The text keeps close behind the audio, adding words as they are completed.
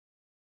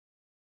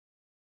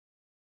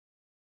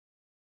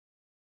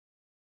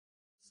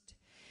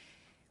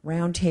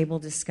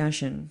roundtable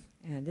discussion.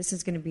 And this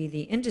is going to be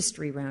the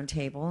industry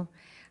roundtable.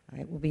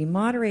 It will be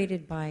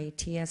moderated by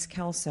T.S.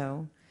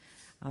 Kelso,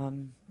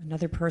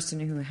 another person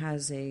who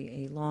has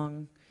a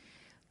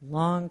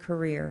long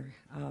career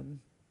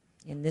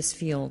in this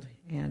field.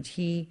 And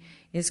he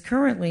is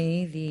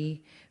currently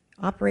the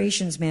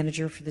operations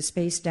manager for the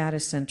Space Data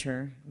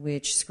Center,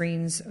 which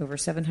screens over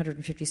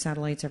 750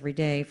 satellites every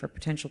day for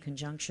potential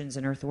conjunctions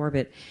in Earth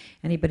orbit.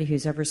 Anybody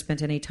who's ever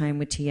spent any time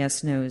with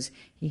TS knows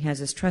he has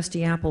his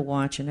trusty Apple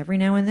Watch, and every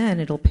now and then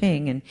it'll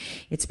ping, and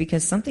it's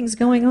because something's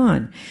going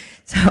on.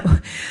 So,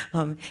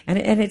 and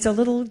it's a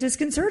little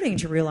disconcerting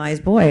to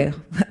realize, boy,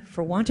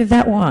 for want of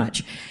that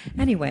watch.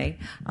 Anyway,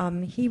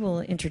 he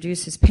will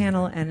introduce his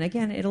panel, and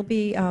again, it'll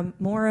be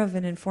more of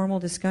an informal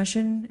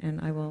discussion,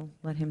 and I will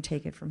let him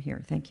take it from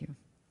here. Thank you.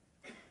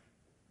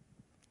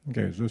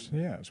 Okay, is this,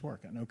 yeah, it's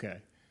working, okay.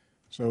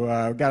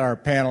 So we've got our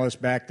panelists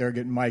back there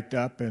getting mic'd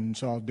up, and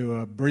so I'll do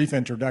a brief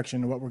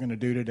introduction to what we're going to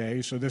do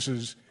today. So this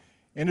is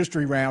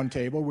Industry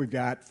Roundtable. We've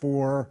got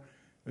 4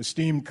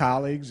 esteemed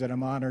colleagues that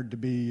I'm honored to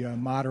be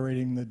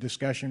moderating the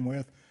discussion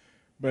with,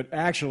 but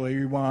actually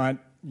we want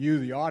you,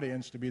 the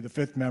audience, to be the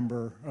 5th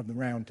member of the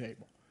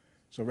roundtable.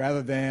 So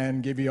rather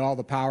than give you all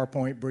the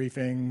PowerPoint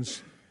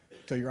briefings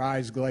till your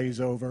eyes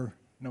glaze over,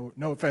 no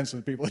offense to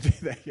the people that did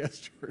that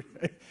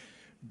yesterday,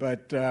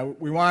 but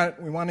we want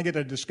to get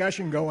a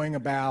discussion going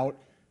about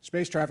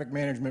space traffic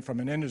management from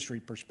an industry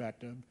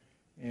perspective.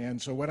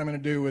 And so what I'm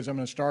going to do is I'm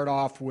going to start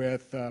off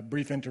with a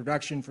brief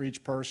introduction for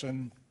each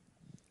person,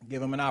 give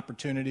them an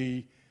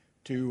opportunity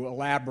to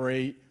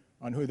elaborate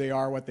on who they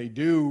are, what they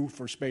do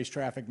for space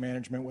traffic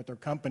management, what their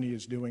company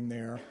is doing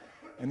there.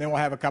 And then we'll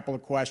have a couple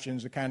of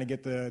questions to kind of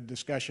get the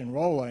discussion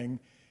rolling.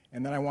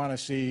 And then I want to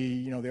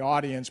see, the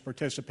audience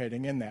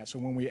participating in that. So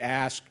when we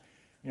ask,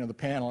 the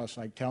panelists,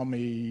 like, tell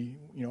me,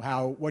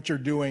 what you're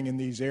doing in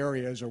these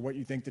areas, or what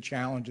you think the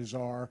challenges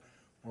are,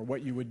 or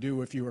what you would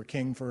do if you were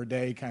king for a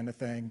day, kind of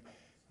thing,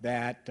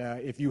 that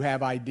if you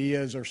have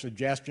ideas or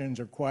suggestions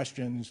or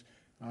questions,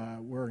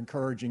 we're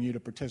encouraging you to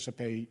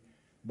participate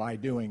by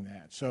doing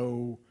that.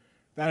 So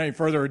without any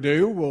further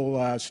ado,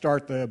 we'll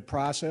start the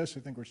process.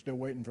 I think we're still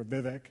waiting for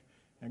Vivek.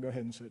 And go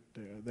ahead and sit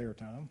there,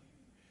 Tom.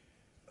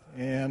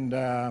 And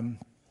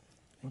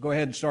we'll go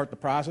ahead and start the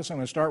process. I'm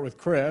going to start with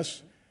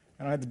Chris.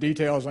 I don't have the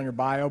details on your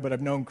bio, but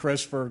I've known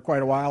Chris for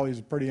quite a while. He's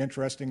a pretty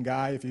interesting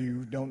guy if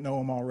you don't know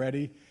him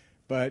already.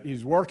 But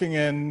he's working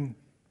in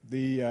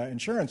the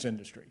insurance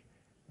industry.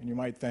 And you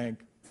might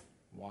think,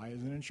 why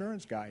is an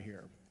insurance guy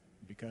here?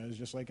 Because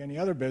just like any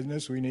other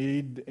business, we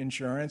need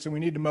insurance, and we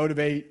need to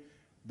motivate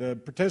the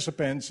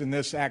participants in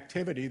this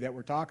activity that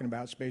we're talking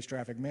about, space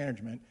traffic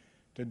management,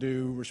 to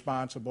do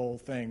responsible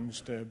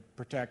things to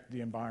protect the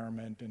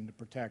environment and to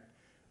protect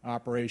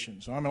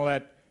operations. So I'm going to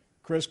let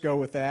Chris go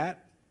with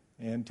that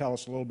and tell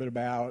us a little bit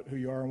about who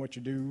you are and what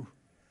you do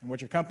and what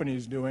your company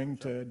is doing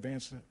to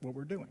advance what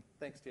we're doing.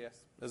 Thanks, TS.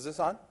 Is this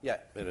on? Yeah,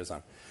 it is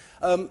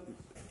on.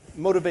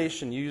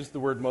 Motivation, you used the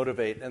word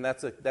motivate, and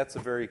that's a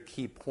very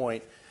key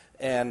point.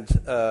 And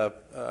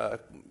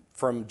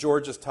from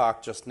George's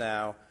talk just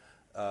now,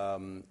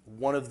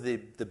 one of the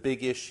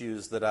big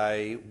issues that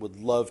I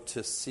would love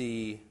to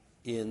see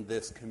in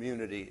this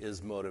community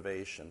is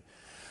motivation.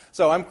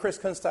 So I'm Chris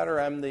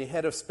Kunstadter. I'm the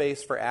head of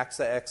space for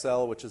AXA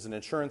XL, which is an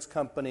insurance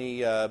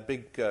company,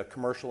 big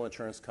commercial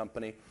insurance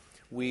company.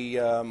 We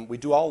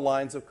do all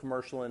lines of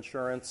commercial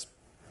insurance,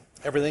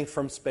 everything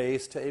from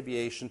space to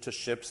aviation to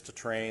ships to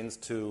trains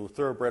to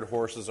thoroughbred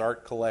horses,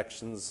 art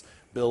collections,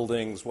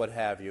 buildings, what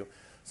have you.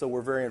 So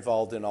we're very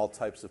involved in all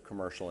types of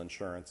commercial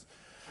insurance.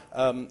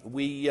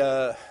 We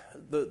have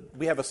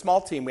a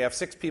small team. We have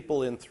 6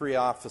 people in 3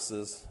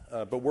 offices,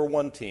 but we're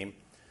one team.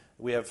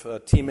 We have a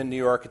team in New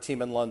York, a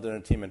team in London,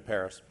 and a team in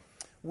Paris.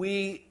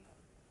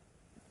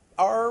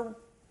 Our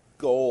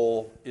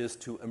goal is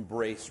to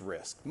embrace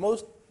risk.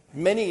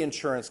 Many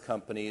insurance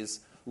companies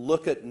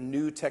look at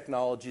new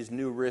technologies,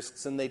 new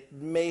risks, and they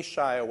may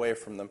shy away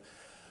from them.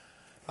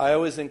 I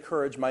always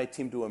encourage my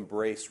team to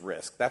embrace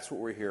risk. That's what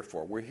we're here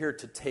for. We're here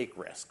to take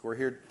risk. We're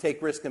here to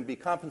take risk and be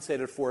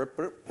compensated for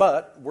it,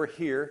 but we're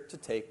here to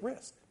take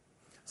risk.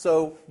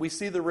 So we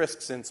see the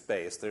risks in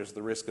space. There's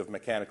the risk of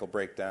mechanical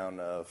breakdown,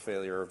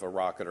 failure of a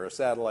rocket or a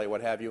satellite,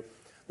 what have you,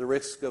 the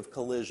risk of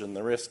collision,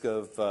 the risk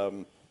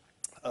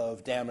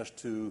of damage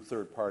to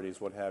third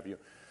parties, what have you.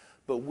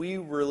 But we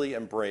really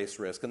embrace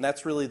risk, and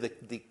that's really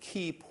the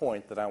key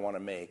point that I want to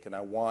make. And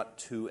I want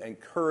to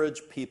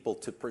encourage people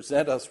to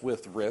present us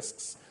with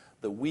risks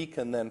that we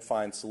can then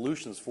find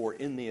solutions for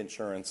in the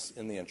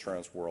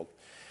insurance world.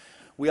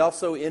 We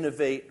also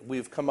innovate.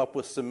 We've come up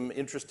with some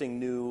interesting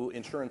new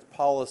insurance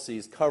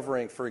policies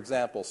covering, for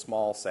example,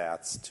 small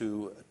sats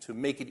to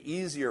make it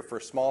easier for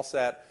small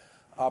sat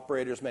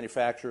operators,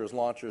 manufacturers,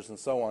 launchers, and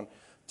so on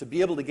to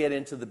be able to get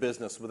into the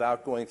business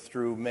without going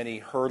through many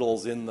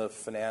hurdles in the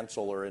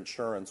financial or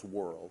insurance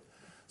world.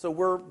 So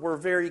we're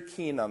very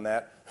keen on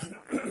that.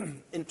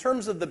 In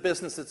terms of the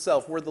business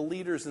itself, we're the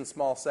leaders in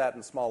small sat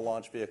and small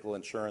launch vehicle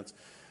insurance.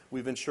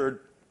 We've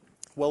insured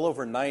well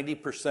over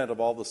 90% of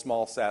all the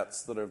small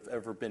sats that have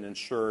ever been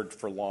insured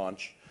for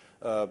launch.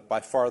 by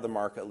far the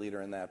market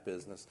leader in that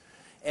business.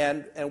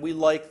 And we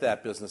like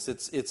that business.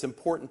 It's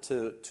important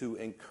to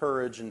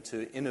encourage and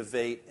to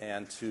innovate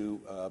and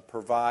to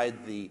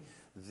provide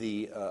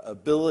the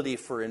ability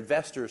for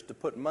investors to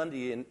put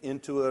money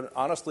into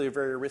honestly a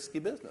very risky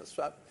business.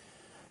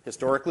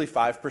 Historically,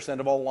 5%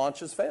 of all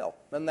launches fail,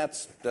 and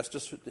that's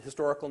just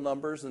historical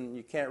numbers, and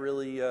you can't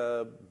really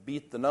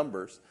beat the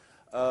numbers.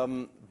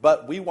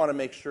 But we want to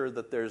make sure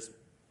that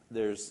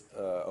there's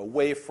a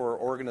way for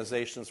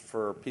organizations,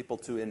 for people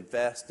to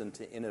invest and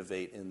to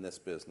innovate in this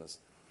business.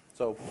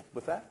 So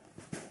with that,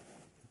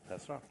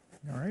 that's all.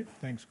 All right,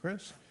 thanks,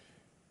 Chris.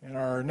 And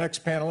our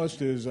next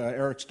panelist is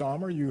Eric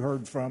Stallmer. You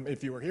heard from,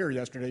 if you were here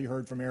yesterday, you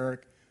heard from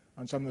Eric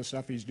on some of the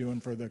stuff he's doing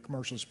for the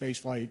Commercial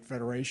Spaceflight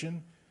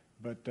Federation,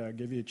 but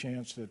give you a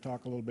chance to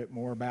talk a little bit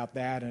more about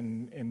that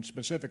and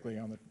specifically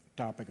on the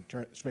topic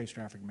of space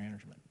traffic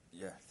management.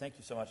 Yeah, thank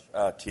you so much,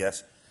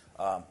 TS.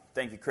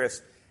 Thank you,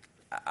 Chris.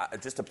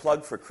 Just a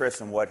plug for Chris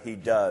and what he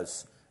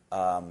does.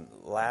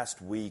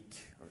 Last week,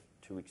 or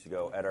 2 weeks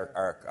ago, at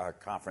our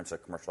conference, a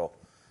Commercial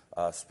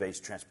Space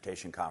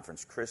Transportation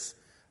Conference, Chris,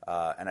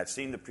 and I've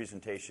seen the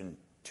presentation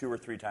 2 or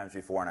 3 times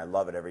before, and I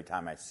love it every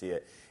time I see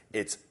it.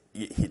 It's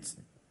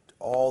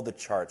all the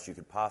charts you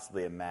could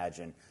possibly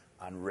imagine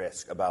on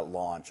risk, about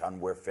launch, on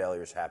where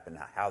failures happen,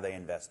 how they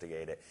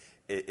investigate it.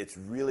 It's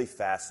really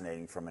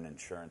fascinating from an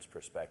insurance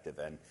perspective.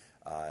 And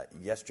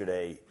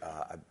yesterday,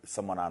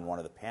 someone on one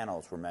of the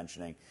panels were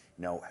mentioning,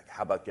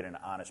 how about getting an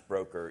honest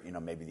broker,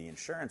 maybe the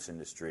insurance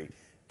industry,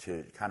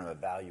 to kind of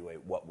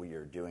evaluate what we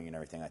are doing and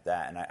everything like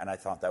that. And I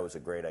thought that was a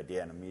great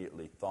idea, and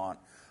immediately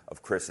thought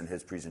of Chris and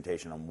his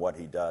presentation on what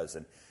he does.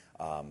 And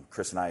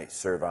Chris and I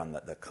serve on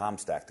the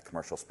COMSTAC, the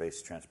Commercial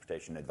Space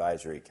Transportation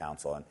Advisory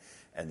Council,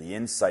 and the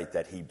insight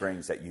that he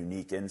brings, that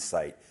unique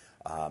insight,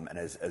 and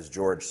as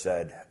George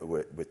said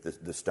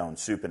with the stone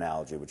soup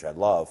analogy, which I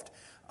loved,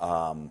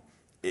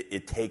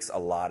 it takes a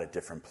lot of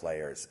different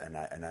players, and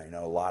I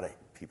know a lot of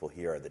people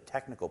here are the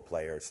technical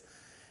players.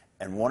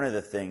 And one of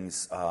the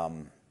things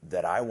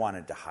that I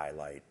wanted to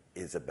highlight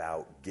is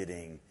about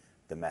getting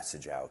the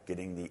message out,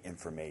 getting the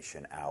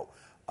information out.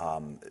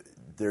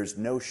 There's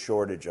no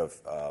shortage of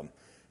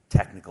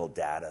technical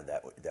data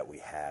that we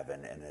have,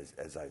 and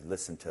as I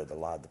listened to a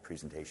lot of the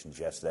presentations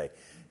yesterday,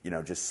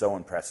 just so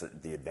impressed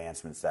with the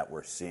advancements that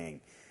we're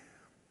seeing.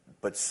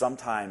 But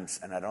sometimes,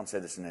 and I don't say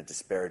this in a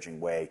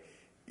disparaging way,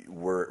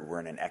 we're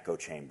in an echo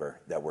chamber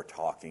that we're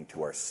talking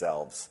to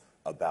ourselves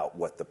about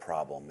what the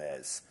problem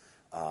is.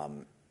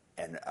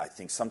 And I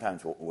think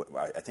sometimes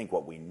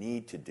what we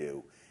need to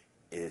do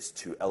is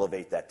to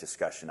elevate that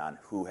discussion on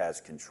who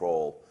has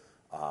control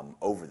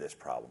over this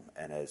problem.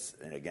 And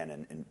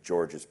again,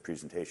 George's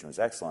presentation was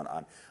excellent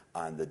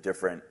on the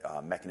different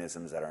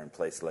mechanisms that are in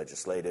place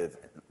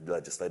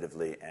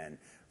legislatively and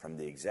from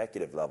the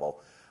executive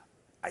level.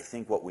 I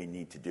think what we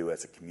need to do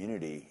as a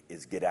community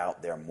is get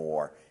out there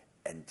more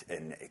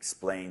and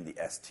explain the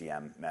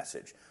STM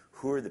message.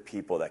 Who are the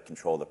people that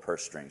control the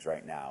purse strings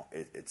right now?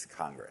 It's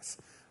Congress.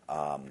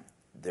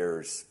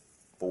 There's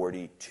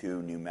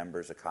 42 new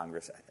members of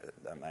Congress,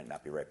 that might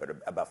not be right, but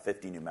about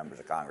 50 new members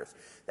of Congress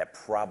that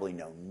probably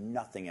know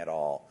nothing at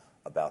all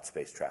about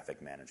space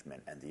traffic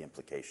management and the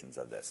implications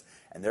of this.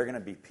 And they're going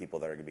to be people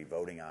that are going to be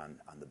voting on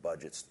the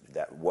budgets,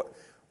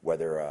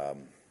 whether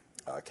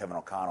Kevin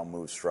O'Connell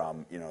moves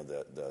from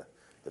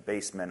the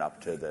basement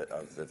up to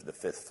the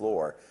 5th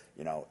floor,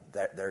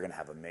 that they're going to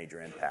have a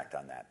major impact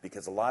on that.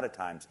 Because a lot of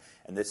times,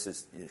 and this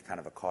is kind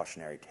of a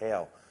cautionary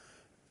tale,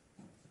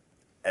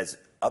 as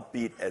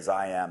upbeat as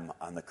I am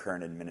on the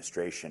current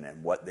administration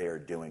and what they are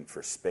doing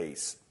for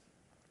space,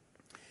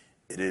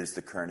 it is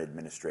the current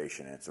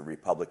administration, and it's a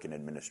Republican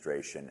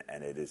administration,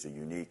 and it is a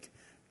unique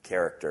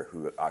character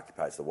who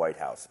occupies the White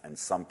House. And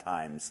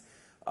sometimes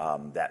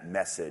that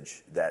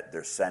message that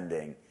they're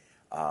sending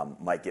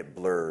might get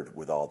blurred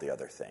with all the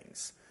other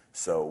things.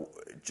 So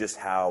just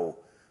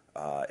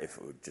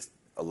just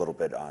a little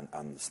bit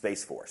on the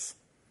Space Force.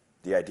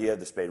 The idea of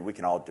the space, we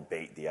can all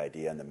debate the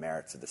idea and the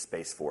merits of the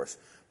Space Force,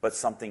 but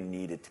something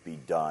needed to be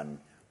done.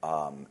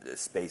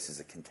 Space is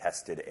a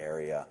contested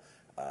area.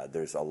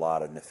 There's a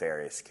lot of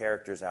nefarious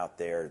characters out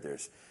there.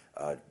 There's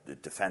the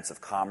defense of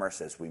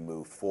commerce as we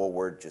move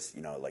forward, just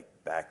like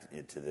back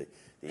into the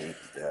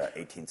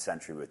 18th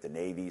century with the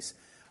navies.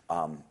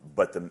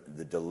 But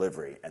the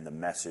delivery and the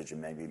message,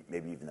 and maybe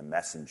even the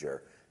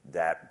messenger,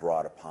 that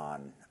brought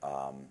upon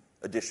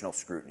additional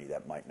scrutiny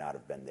that might not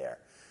have been there.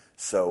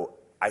 So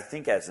I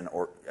think as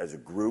a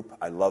group,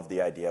 I love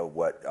the idea of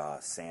what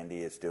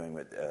Sandy is doing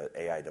with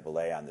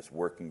AIAA on this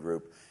working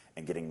group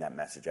and getting that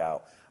message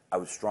out. I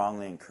would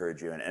strongly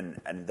encourage you,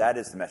 and that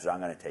is the message I'm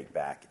going to take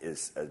back,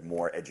 is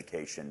more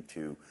education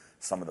to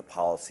some of the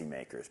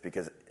policymakers,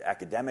 because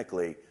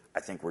academically, I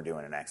think we're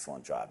doing an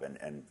excellent job.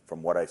 And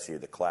from what I see,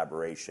 the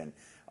collaboration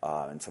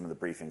and some of the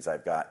briefings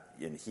I've got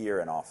in here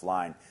and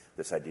offline,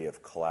 this idea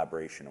of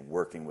collaboration and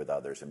working with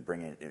others and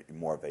bringing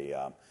more of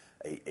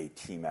a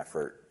team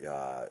effort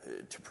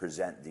to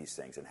present these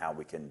things and how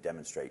we can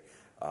demonstrate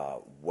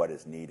what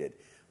is needed.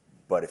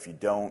 But if you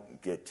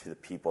don't get to the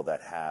people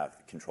that have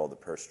control the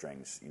purse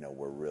strings,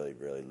 we're really,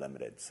 really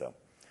limited. So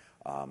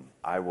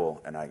I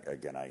will, and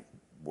I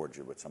bored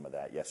you with some of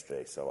that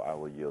yesterday, so I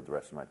will yield the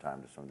rest of my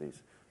time to some of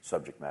these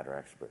subject matter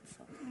experts.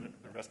 So.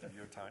 The rest of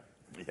your time?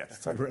 Yes.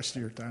 The rest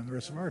of your time, the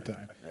rest of our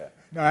time. Yeah.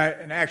 No,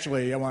 and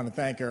actually, I want to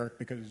thank Eric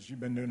because you've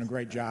been doing a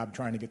great job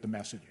trying to get the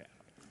message out.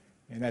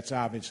 And that's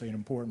obviously an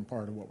important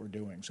part of what we're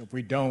doing. So if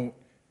we don't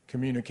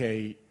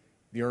communicate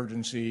the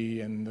urgency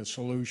and the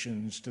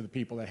solutions to the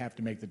people that have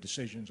to make the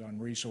decisions on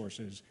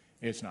resources,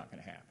 it's not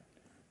going to happen.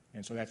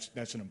 And so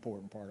that's an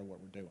important part of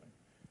what we're doing.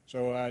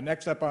 So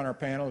next up on our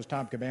panel is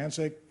Tom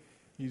Kubancik.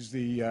 He's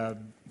the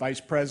Vice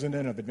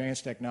President of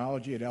Advanced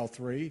Technology at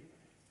L3,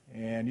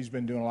 and he's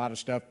been doing a lot of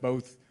stuff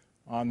both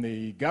on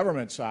the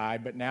government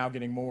side, but now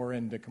getting more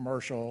into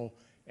commercial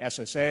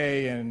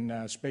SSA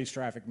and space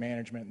traffic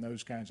management and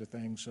those kinds of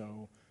things.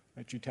 So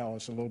let you tell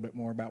us a little bit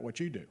more about what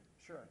you do.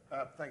 Sure.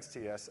 Thanks,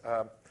 TS.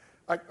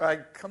 I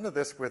come to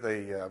this with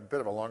a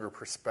bit of a longer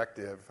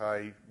perspective.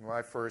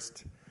 My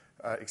first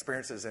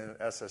experiences in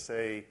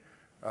SSA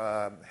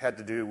had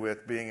to do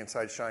with being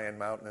inside Cheyenne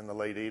Mountain in the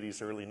late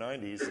 80s, early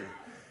 90s, and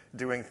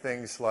doing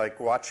things like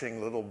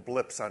watching little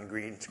blips on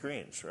green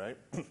screens, right?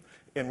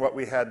 In what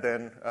we had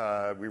then,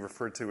 we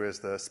referred to as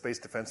the Space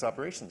Defense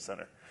Operations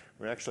Center.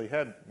 We actually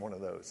had one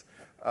of those.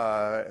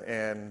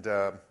 And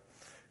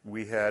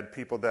we had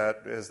people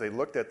that, as they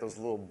looked at those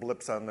little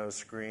blips on those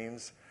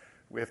screens,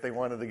 if they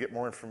wanted to get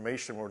more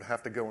information, we would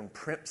have to go and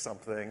print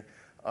something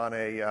on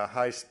a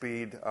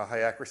high-speed,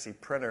 high-accuracy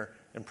printer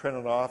and print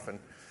it off and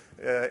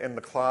in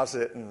the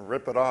closet and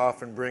rip it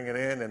off and bring it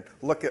in and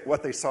look at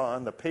what they saw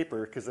on the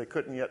paper because they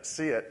couldn't yet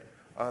see it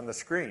on the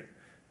screen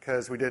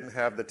because we didn't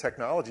have the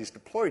technologies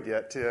deployed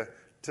yet to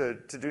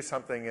do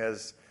something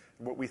as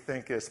what we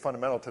think is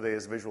fundamental today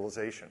is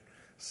visualization.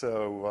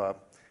 So,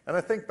 and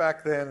I think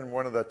back then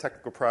one of the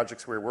technical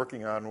projects we were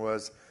working on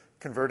was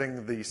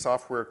converting the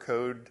software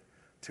code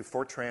to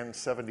Fortran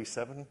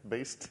 77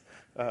 based.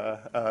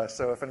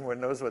 So if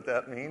anyone knows what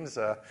that means,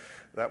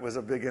 that was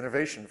a big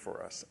innovation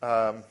for us.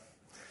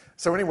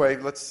 So anyway,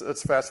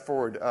 let's fast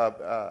forward.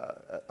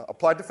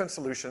 Applied Defense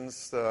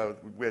Solutions,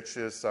 which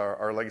is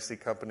our legacy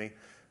company,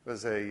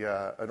 was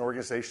an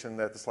organization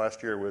that this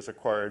last year was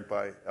acquired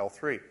by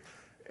L3.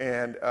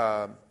 And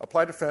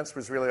Applied Defense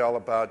was really all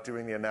about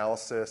doing the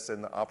analysis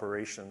and the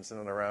operations in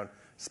and around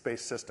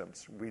space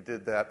systems. We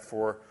did that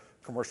for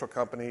commercial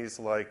companies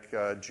like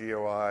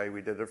GOI.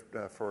 We did it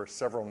for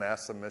several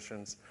NASA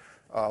missions,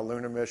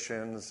 lunar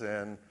missions,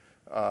 and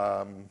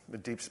the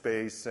deep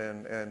space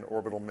and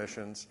orbital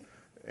missions,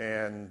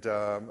 and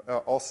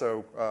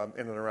also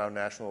in and around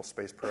national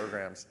space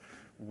programs.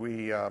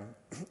 We,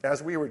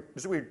 as we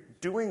were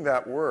doing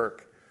that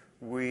work,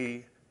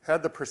 we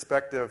had the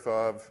perspective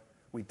of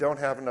we don't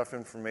have enough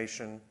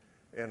information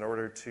in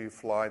order to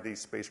fly these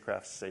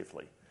spacecraft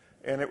safely,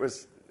 and it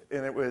was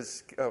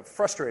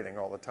frustrating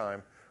all the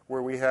time.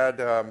 Where we had,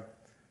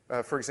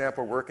 for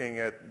example, working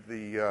at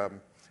the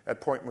at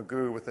Point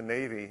Mugu with the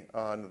Navy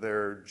on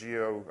their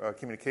geo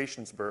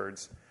communications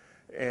birds,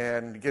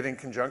 and getting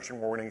conjunction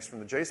warnings from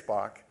the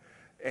JSPOC,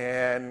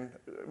 and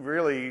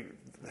really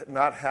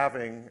not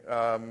having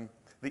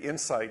the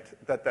insight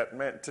that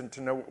meant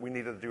to know what we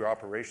needed to do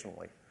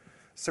operationally.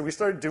 So we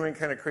started doing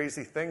kind of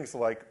crazy things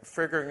like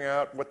figuring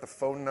out what the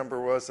phone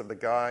number was of the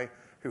guy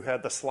who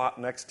had the slot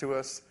next to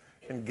us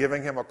and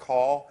giving him a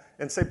call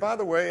and say, by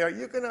the way, are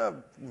you going to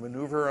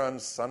maneuver on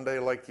Sunday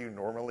like you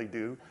normally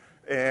do?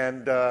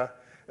 And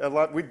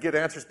we'd get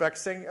answers back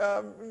saying,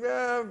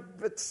 yeah,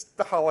 it's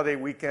the holiday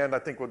weekend. I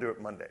think we'll do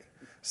it Monday.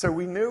 So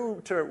we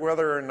knew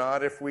whether or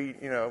not if we,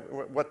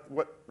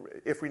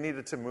 if we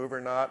needed to move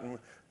or not. And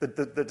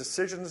the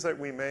decisions that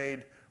we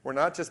made were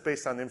not just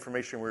based on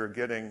information we were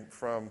getting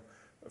from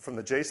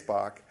the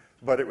JSPOC,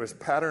 but it was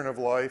pattern of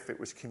life, it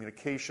was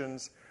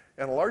communications,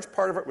 and a large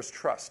part of it was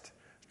trust.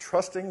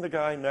 Trusting the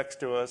guy next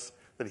to us,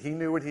 that he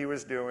knew what he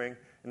was doing,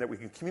 and that we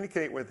could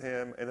communicate with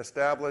him and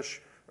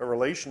establish a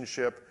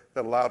relationship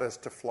that allowed us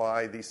to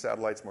fly these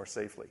satellites more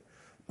safely.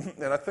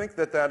 And I think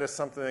that is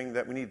something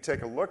that we need to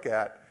take a look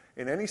at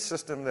in any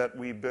system that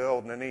we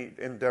build and any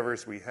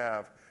endeavors we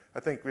have. I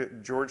think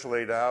George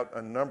laid out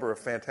a number of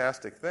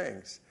fantastic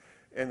things.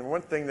 And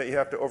one thing that you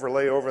have to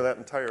overlay over that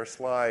entire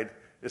slide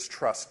is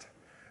trust.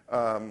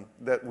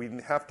 That we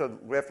have to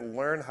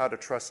learn how to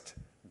trust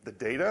the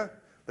data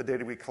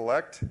we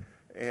collect,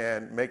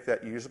 and make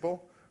that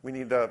usable. We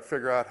need to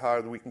figure out how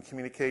we can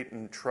communicate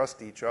and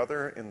trust each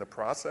other in the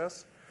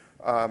process.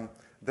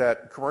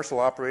 That commercial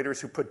operators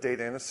who put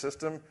data in a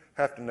system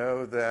have to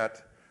know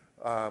that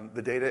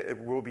the data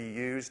will be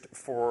used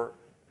for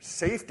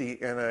safety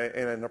in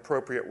an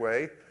appropriate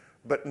way,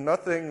 but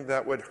nothing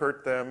that would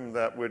hurt them,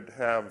 that would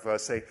have,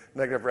 say,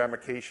 negative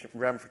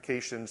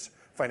ramifications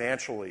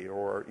financially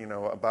or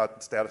about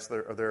the status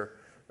of their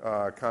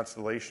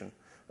constellation.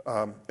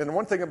 And the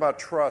one thing about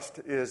trust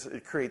is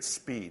it creates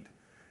speed.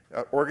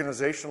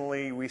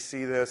 Organizationally, we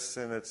see this,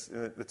 and it's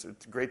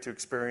great to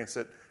experience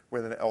it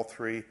with an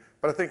L3.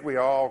 But I think we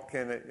all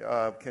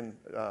can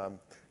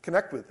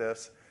connect with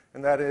this.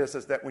 And that is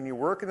that when you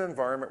work in an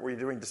environment where you're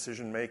doing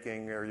decision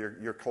making or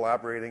you're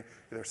collaborating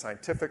either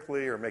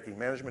scientifically or making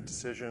management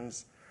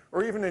decisions,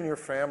 or even in your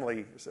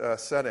family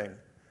setting,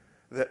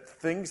 that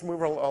things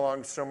move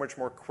along so much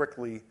more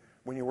quickly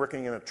when you're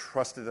working in a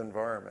trusted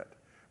environment,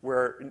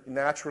 where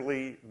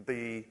naturally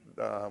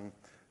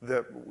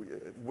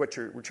what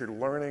you're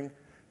learning,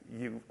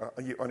 you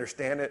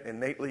understand it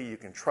innately, you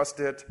can trust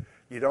it,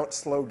 you don't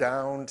slow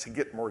down to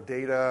get more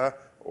data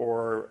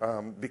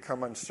or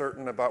become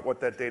uncertain about what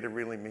that data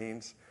really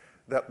means.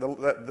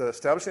 The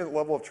establishing that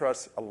level of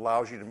trust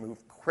allows you to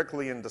move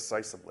quickly and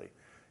decisively.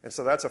 And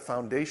so that's a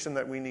foundation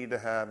that we need to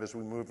have as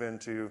we move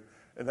into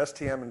an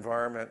STM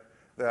environment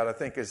that I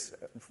think is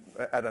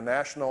at a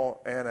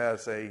national and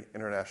as an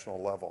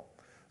international level.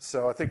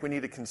 So I think we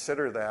need to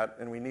consider that,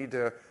 and we need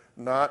to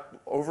not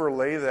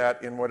overlay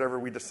that in whatever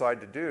we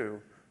decide to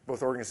do, both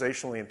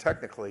organizationally and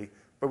technically,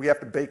 but we have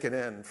to bake it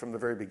in from the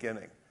very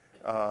beginning.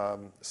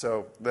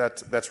 So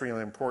that's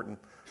really important.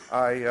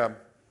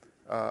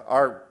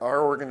 Our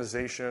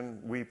organization,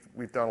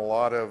 we've done a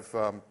lot of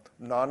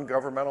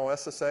non-governmental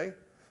SSA.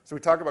 So we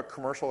talk about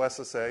commercial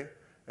SSA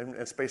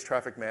and space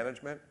traffic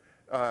management.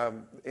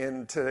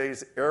 In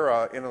today's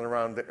era, in and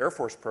around the Air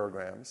Force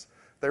programs,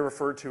 they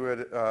refer to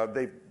it,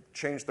 they've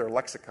changed their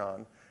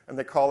lexicon, and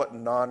they call it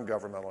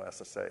non-governmental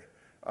SSA.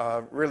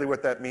 Really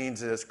what that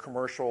means is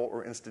commercial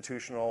or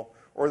institutional,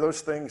 or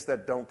those things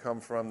that don't come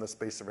from the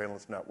Space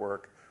Surveillance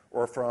Network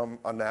or from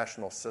a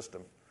national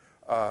system.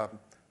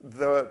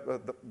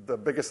 The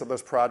biggest of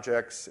those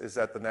projects is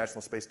at the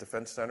National Space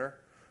Defense Center,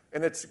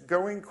 and it's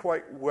going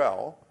quite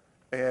well.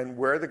 And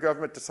where the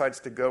government decides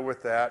to go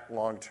with that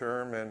long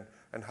term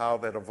and how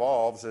that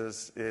evolves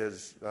is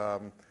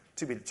to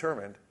be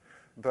determined.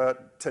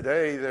 But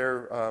today,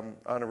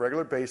 on a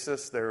regular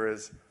basis, there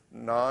is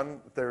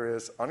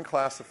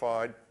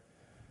unclassified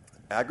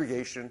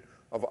aggregation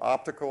of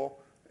optical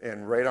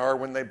and radar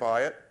when they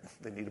buy it.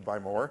 They need to buy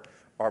more.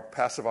 Or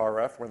passive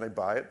RF when they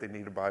buy it. They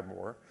need to buy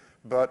more.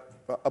 But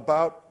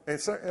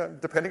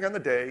depending on the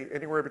day,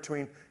 anywhere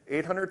between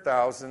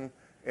 800,000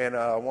 and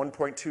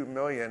 1.2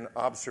 million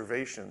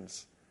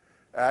observations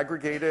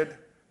aggregated,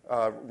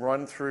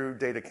 run through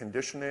data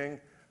conditioning,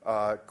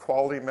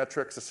 quality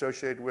metrics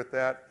associated with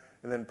that,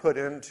 and then put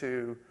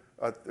into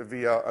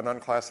via an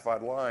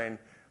unclassified line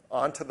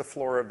onto the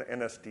floor of the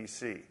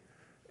NSDC.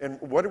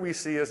 And what do we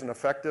see as an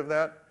effect of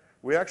that?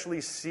 We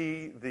actually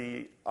see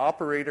the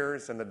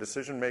operators and the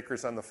decision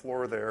makers on the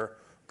floor there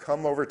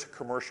come over to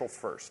commercial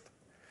first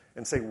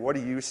and say, what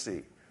do you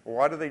see?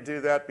 Why do they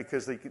do that?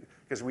 Because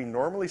we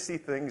normally see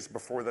things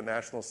before the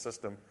national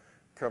system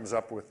comes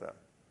up with them.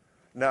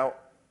 Now,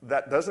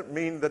 that doesn't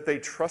mean that they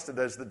trust it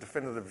as the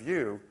definitive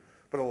view,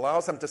 but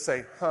allows them to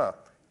say,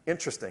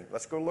 interesting,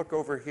 let's go look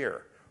over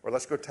here, or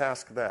let's go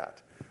task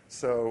that.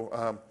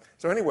 So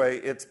anyway,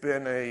 it's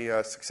been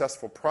a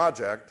successful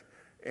project,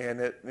 and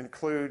it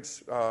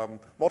includes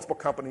multiple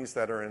companies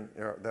that are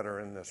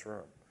in this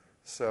room.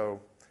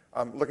 So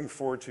I'm looking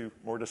forward to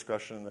more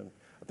discussion, and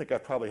I think I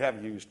probably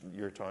have used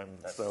your time,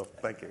 so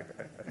thank you.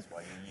 That's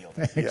why you yield.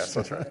 Yes,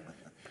 that's right.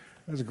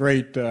 That's a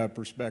great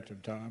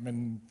perspective, Tom,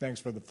 and thanks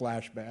for the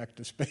flashback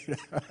to speed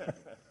up.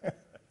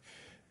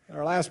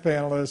 Our last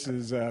panelist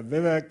is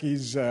Vivek.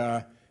 He's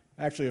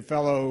actually a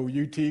fellow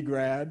UT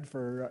grad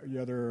for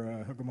the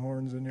other hook 'em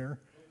horns in here.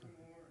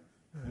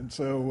 And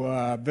so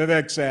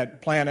Vivek's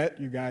at Planet.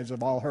 You guys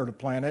have all heard of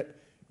Planet.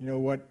 You know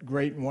what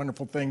great and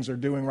wonderful things they're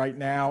doing right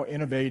now,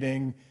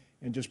 innovating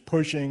and just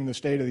pushing the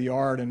state of the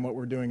art in what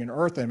we're doing in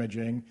Earth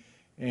imaging.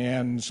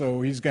 And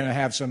so he's going to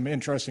have some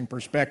interesting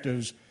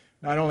perspectives,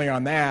 not only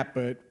on that,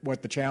 but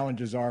what the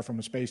challenges are from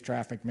a space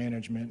traffic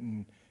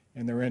management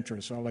and their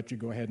interests. So I'll let you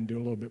go ahead and do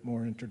a little bit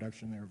more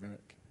introduction there,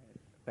 Vivek.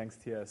 Thanks,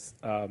 TS.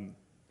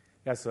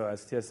 So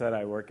as TS said,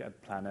 I work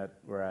at Planet,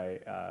 where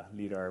I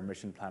lead our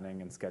mission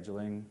planning and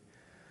scheduling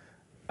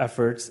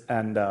efforts,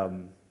 and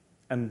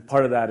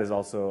part of that is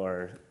also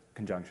our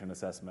conjunction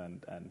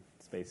assessment and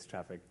space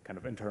traffic kind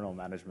of internal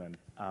management.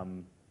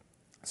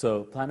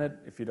 So Planet,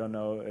 if you don't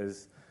know,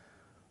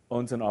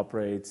 owns and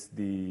operates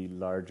the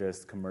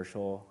largest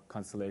commercial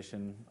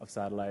constellation of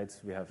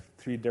satellites. We have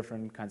 3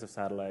 different kinds of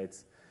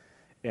satellites,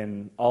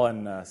 all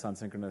in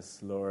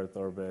sun-synchronous low Earth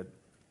orbit.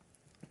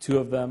 Two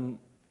of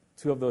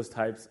those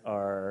types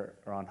are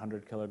around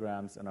 100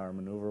 kilograms and are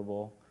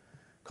maneuverable,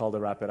 called the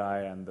Rapid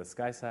Eye and the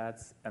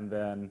SkySats, and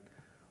then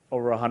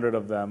over 100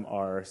 of them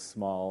are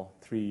small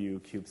 3U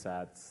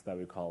CubeSats that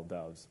we call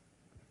Doves.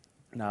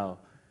 Now,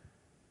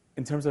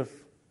 in terms of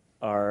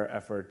our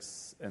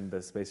efforts in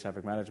the space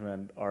traffic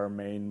management, our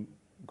main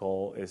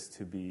goal is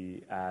to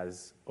be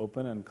as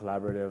open and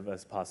collaborative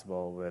as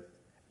possible with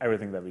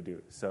everything that we do.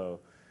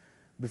 So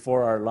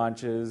before our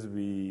launches,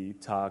 we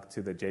talk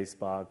to the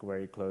JSPOC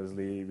very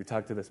closely. We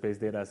talk to the Space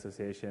Data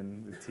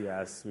Association, the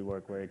TS. We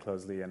work very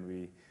closely, and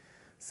we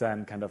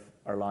send kind of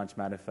our launch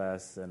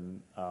manifests and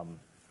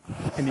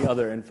any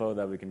other info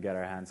that we can get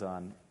our hands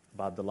on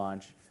about the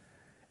launch.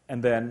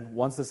 And then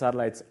once the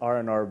satellites are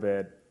in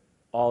orbit,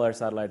 all our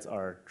satellites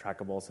are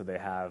trackable, so they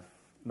have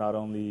not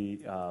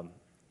only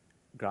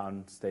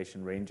ground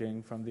station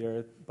ranging from the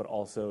Earth, but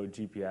also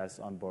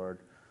GPS on board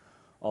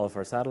all of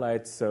our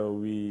satellites. So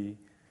we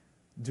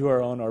do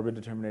our own orbit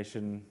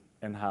determination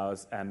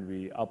in-house, and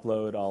we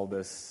upload all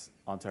this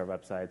onto our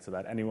website so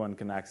that anyone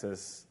can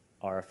access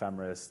our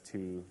ephemeris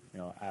to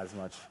as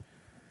much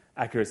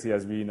accuracy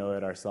as we know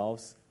it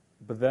ourselves.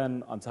 But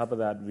then on top of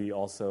that, we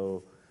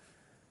also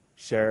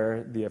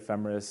share the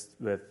ephemeris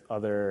with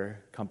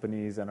other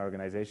companies and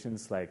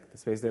organizations like the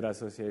Space Data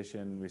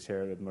Association. We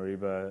share it with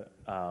Moriba,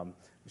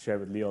 we share it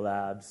with Leo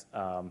Labs,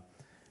 and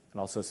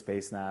also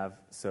SpaceNav.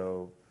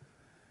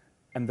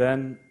 And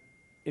then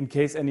in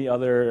case any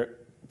other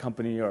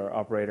company or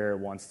operator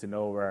wants to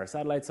know where our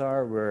satellites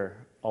are, we're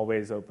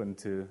always open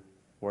to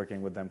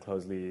working with them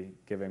closely,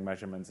 giving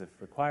measurements if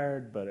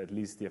required, but at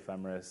least the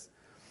ephemeris.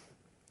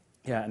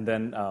 Yeah, and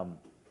then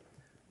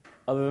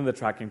other than the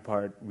tracking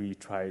part, we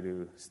try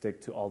to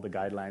stick to all the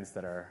guidelines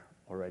that are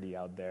already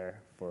out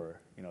there for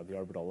the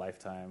orbital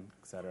lifetime,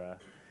 et cetera,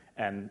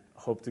 and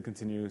hope to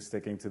continue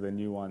sticking to the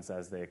new ones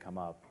as they come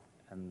up.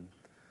 And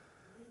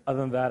other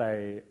than that,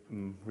 I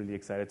am really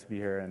excited to be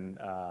here and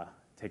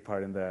take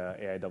part in the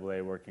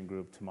AIAA working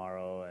group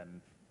tomorrow,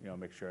 and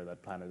make sure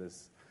that Planet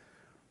is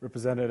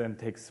represented and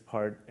takes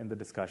part in the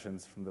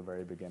discussions from the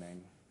very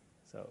beginning.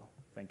 So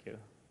thank you.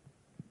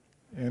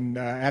 And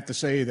I have to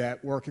say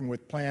that working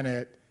with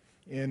Planet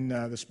in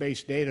the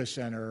Space Data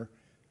Center,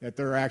 that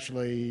they're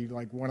actually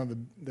like one of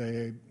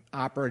the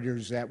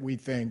operators that we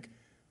think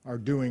are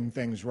doing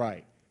things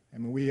right. I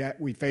mean,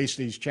 we face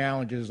these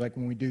challenges like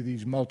when we do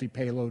these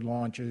multi-payload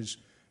launches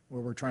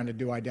where we're trying to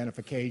do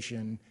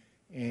identification,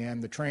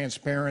 and the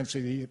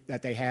transparency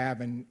that they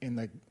have and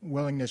the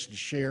willingness to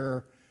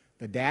share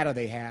the data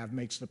they have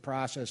makes the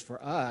process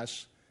for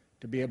us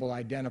to be able to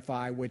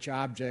identify which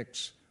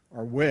objects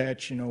are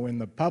which, in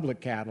the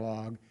public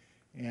catalog.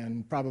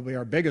 And probably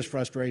our biggest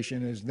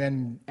frustration is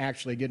then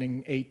actually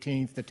getting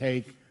 18th to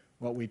take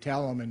what we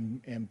tell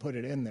them and put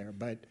it in there.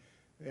 But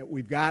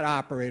we've got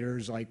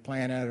operators like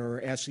Planet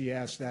or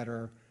SES that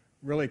are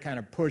really kind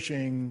of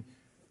pushing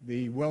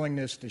the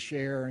willingness to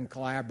share and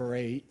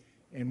collaborate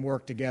and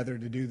work together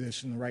to do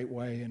this in the right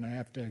way. And I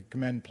have to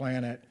commend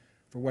Planet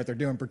for what they're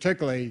doing.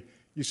 Particularly,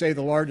 you say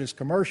the largest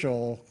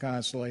commercial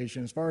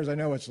constellation. As far as I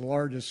know, it's the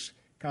largest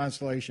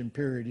constellation,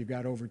 period. You've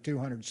got over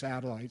 200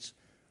 satellites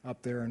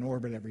up there in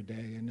orbit every day.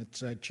 And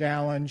it's a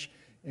challenge.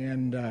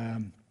 And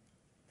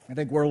I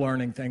think we're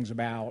learning things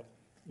about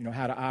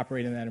how to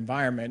operate in that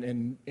environment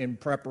in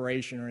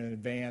preparation or in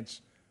advance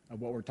of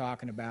what we're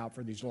talking about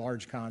for these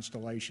large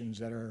constellations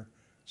that are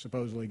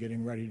supposedly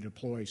getting ready to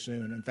deploy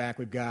soon. In fact,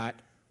 we've got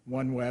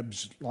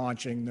OneWeb's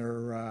launching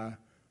their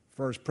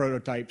first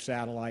prototype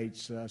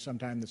satellites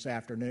sometime this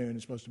afternoon.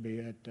 It's supposed to be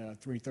at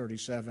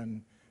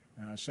 3:37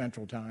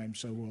 Central Time,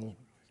 so we'll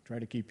try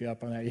to keep you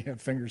up on that. Yeah,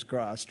 fingers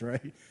crossed,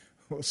 right?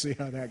 We'll see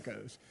how that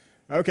goes.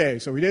 Okay,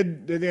 so we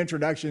did the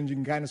introductions. You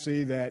can kind of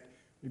see that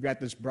you've got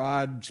this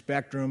broad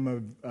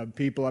spectrum of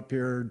people up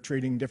here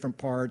treating different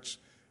parts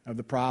of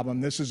the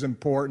problem. This is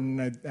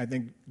important. I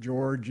think,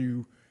 George,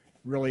 you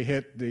really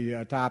hit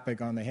the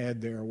topic on the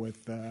head there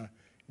with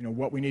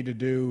what we need to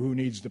do, who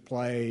needs to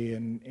play,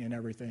 and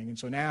everything. And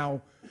so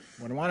now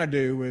what I want to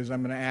do is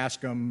I'm going to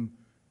ask them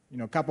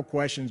a couple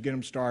questions, get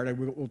them started.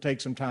 We'll take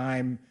some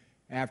time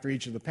after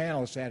each of the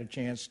panelists had a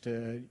chance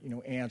to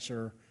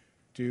answer,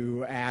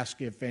 to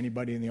ask if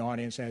anybody in the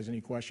audience has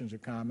any questions or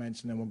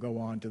comments, and then we'll go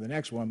on to the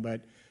next one.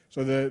 But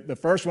so the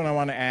first one I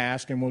want to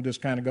ask, and we'll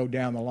just kind of go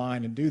down the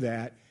line and do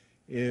that,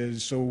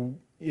 is so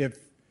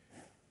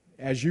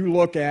as you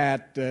look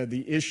at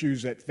the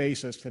issues that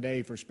face us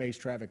today for space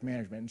traffic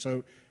management, and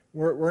so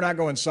we're not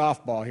going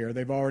softball here.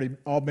 They've already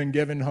all been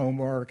given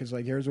homework. It's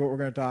like, here's what we're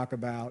going to talk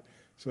about.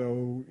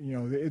 So,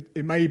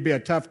 it may be a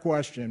tough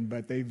question,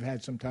 but they've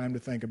had some time to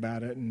think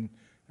about it, and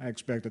I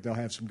expect that they'll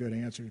have some good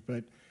answers.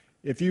 But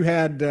if you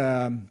had,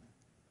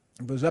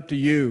 if it was up to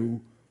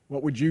you,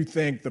 what would you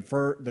think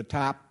the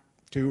top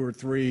 2 or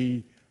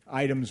 3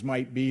 items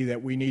might be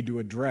that we need to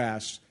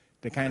address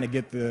to kind of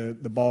get the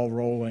ball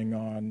rolling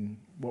on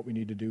what we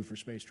need to do for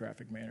space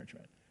traffic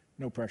management?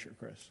 No pressure,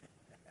 Chris.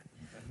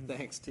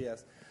 Thanks,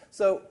 TS.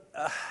 So,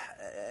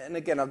 and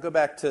again, I'll go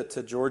back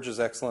to George's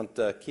excellent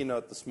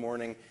keynote this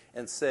morning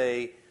and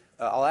say,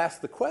 I'll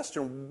ask the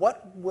question,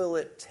 what will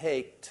it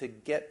take to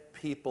get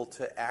people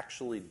to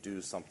actually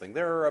do something?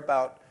 There are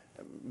about,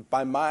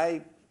 by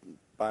my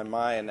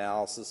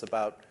analysis,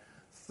 about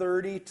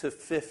 30 to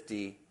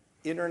 50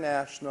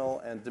 international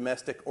and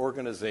domestic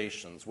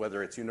organizations,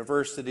 whether it's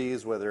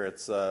universities, whether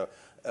it's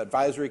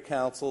advisory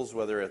councils,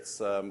 whether it's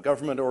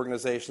government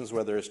organizations,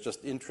 whether it's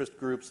just interest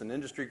groups and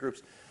industry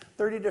groups,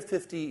 30 to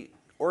 50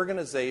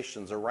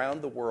 organizations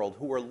around the world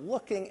who are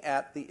looking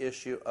at the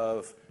issue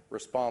of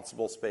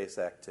responsible space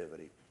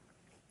activity.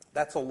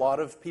 That's a lot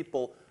of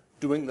people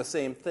doing the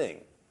same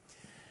thing.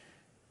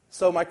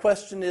 So my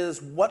question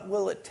is, what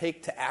will it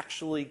take to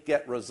actually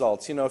get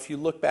results? If you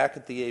look back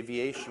at the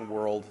aviation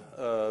world,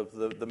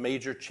 the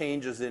major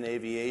changes in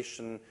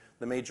aviation,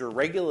 the major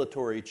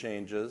regulatory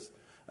changes,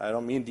 I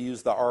don't mean to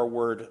use the R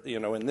word,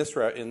 in this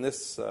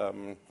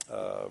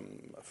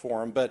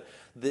forum, but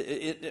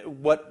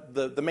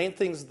the main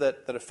things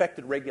that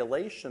affected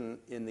regulation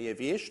in the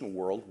aviation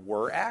world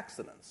were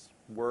accidents,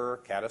 were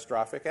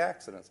catastrophic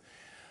accidents.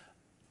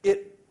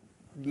 It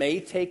may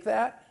take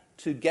that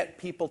to get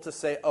people to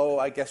say, oh,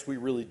 I guess we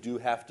really do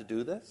have to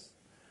do this.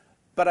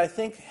 But I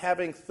think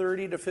having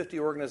 30 to 50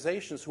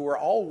 organizations who are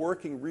all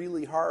working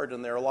really hard,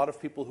 and there are a lot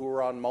of people who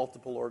are on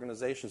multiple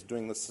organizations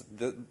doing this,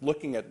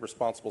 looking at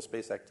responsible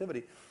space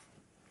activity,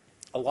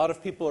 a lot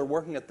of people are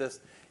working at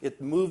this.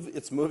 It's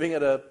moving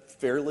at a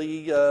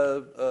fairly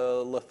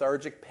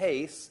lethargic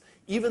pace,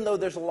 even though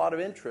there's a lot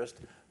of interest.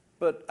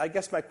 But I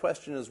guess my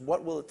question is,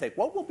 what will it take?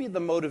 What will be the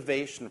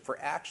motivation for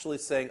actually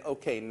saying,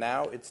 okay,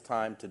 now it's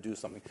time to do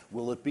something?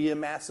 Will it be a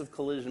massive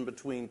collision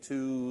between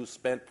two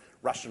spent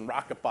Russian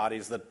rocket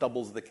bodies that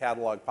doubles the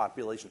catalog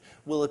population?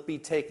 Will it be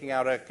taking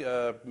out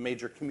a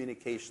major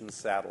communications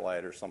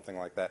satellite or something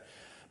like that?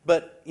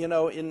 But, in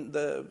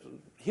the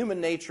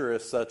human nature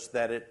is such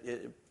that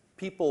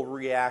people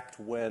react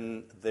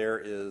when there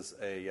is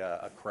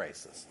a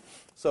crisis.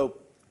 So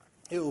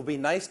it will be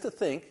nice to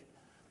think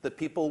that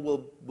people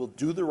will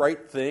do the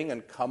right thing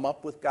and come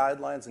up with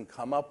guidelines and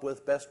come up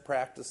with best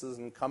practices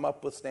and come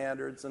up with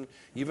standards and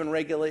even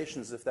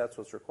regulations if that's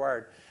what's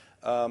required.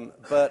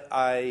 But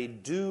I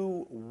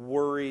do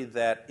worry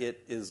that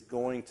it is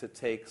going to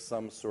take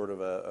some sort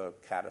of a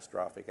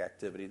catastrophic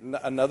activity.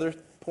 Another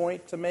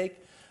point to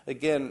make,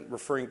 again,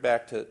 referring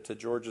back to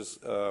George's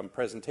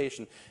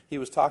presentation, he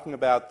was talking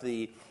about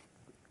I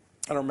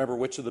don't remember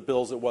which of the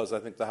bills it was, I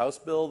think the House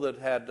bill that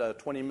had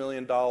 $20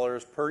 million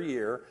per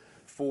year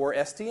for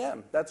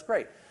STM. That's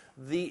great.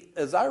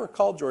 As I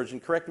recall, George,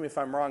 and correct me if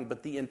I'm wrong,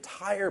 but the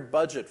entire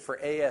budget for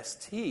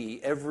AST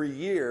every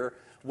year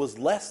was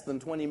less than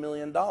 $20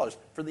 million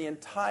for the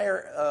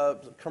entire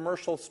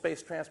commercial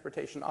space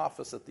transportation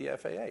office at the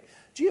FAA.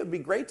 Gee, it would be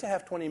great to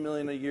have $20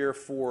 million a year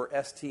for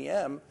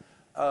STM.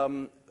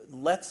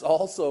 Let's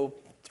also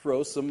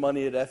throw some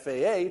money at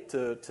FAA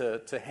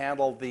to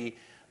handle the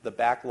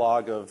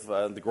backlog of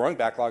the growing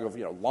backlog of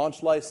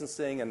launch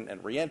licensing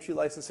and reentry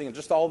licensing and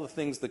just all the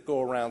things that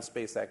go around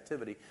space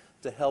activity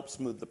to help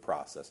smooth the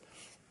process.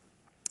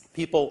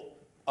 People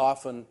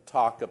often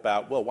talk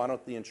about, well, why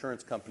don't the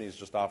insurance companies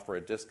just offer a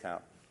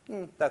discount?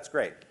 That's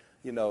great.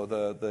 The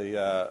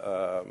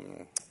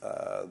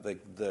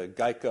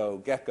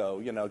Geico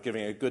Gecko,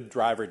 giving a good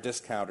driver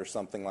discount or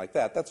something like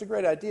that. That's a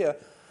great idea,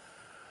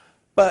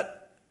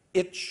 but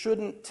it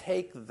shouldn't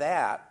take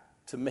that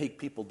to make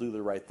people do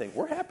the right thing.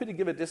 We're happy to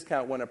give a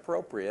discount when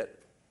appropriate,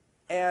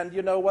 and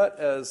you know what?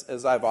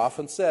 As I've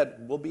often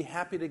said, we'll be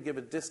happy to give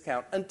a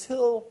discount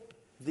until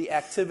the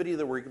activity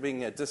that we're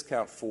giving a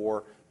discount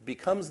for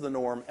becomes the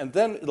norm, and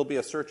then it'll be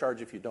a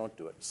surcharge if you don't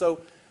do it.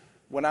 So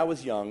when I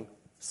was young,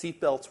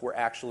 seatbelts were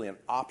actually an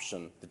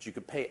option that you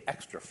could pay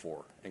extra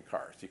for in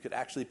cars. You could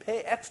actually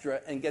pay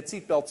extra and get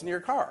seatbelts in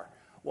your car.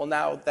 Well,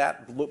 now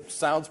that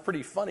sounds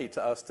pretty funny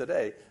to us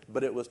today,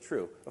 but it was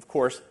true. Of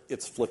course,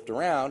 it's flipped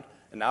around,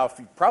 and now if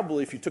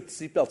you took the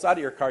seatbelts out of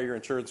your car, your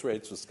insurance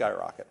rates would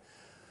skyrocket.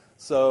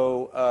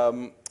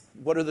 So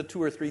what are the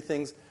 2 or 3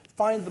 things?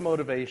 Find the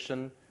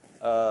motivation.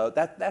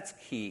 That's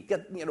key.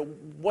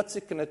 What's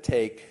it going to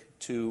take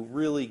to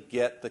really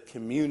get the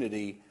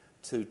community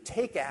to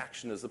take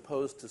action as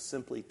opposed to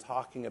simply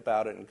talking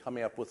about it and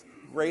coming up with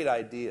great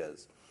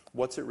ideas?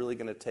 What's it really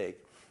going to take?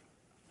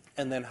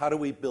 And then how do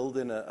we build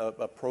in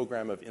a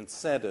program of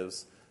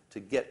incentives to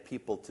get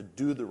people to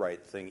do the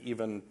right thing,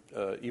 even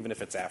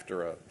if it's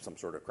after some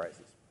sort of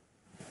crisis?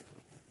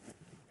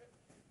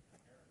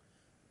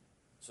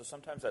 So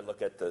sometimes I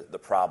look at the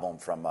problem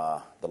from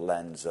the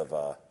lens of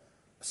a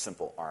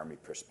simple Army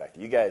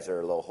perspective. You guys are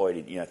a little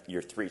hoity,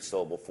 you're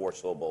 3-syllable,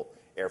 4-syllable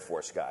Air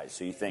Force guys,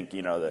 so you think,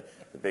 the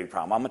big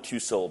problem. I'm a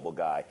 2-syllable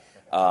guy.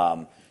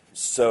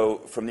 So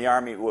from the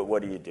Army,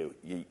 what do?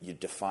 You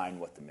define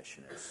what the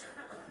mission is.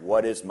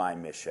 What is my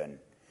mission?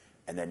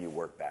 And then you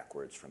work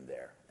backwards from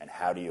there. And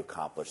how do you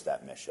accomplish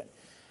that mission?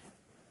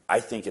 I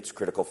think it's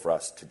critical for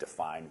us to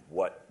define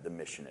what the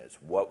mission is,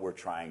 what we're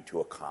trying to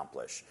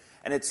accomplish.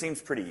 And it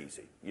seems pretty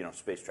easy.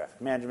 Space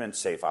traffic management,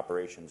 safe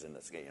operations, and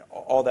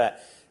all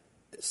that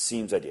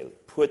seems ideal.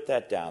 Put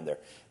that down there.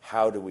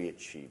 How do we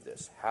achieve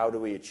this? How do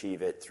we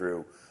achieve it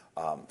through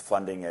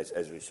funding,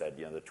 as we said,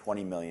 the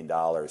 $20 million,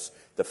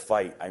 the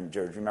fight. I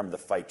remember the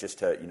fight just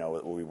to,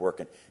 we work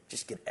and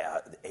just get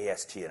the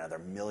AST another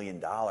 $1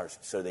 million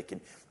so they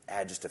can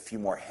add just a few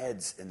more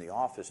heads in the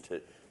office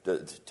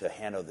to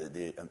handle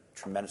the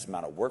tremendous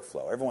amount of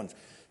workflow. Everyone's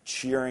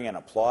cheering and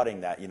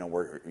applauding that.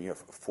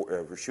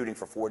 We're shooting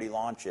for 40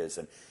 launches,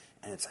 and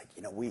it's like,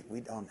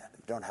 we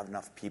don't have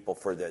enough people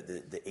for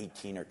the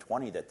 18 or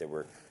 20 that they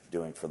were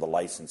doing for the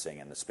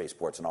licensing and the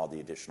spaceports and all the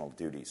additional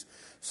duties.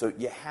 So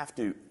you have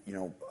to,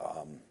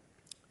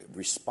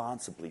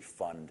 responsibly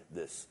fund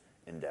this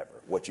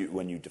endeavor.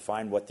 When you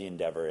define what the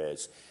endeavor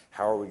is,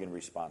 how are we going to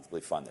responsibly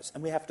fund this?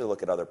 And we have to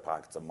look at other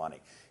pockets of money.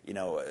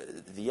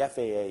 The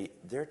FAA,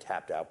 they're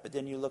tapped out, but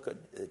then you look at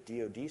the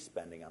DoD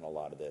spending on a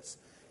lot of this.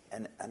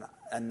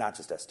 and not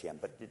just STM,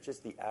 but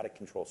just the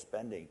out-of-control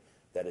spending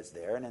that is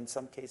there, and in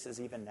some cases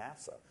even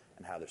NASA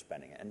and how they're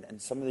spending it.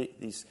 And some of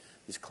these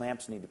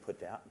clamps need to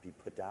be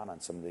put down on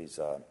some of these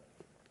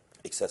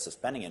excessive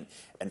spending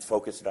and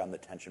focus it on the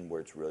tension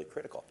where it's really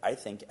critical. I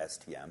think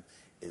STM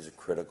is a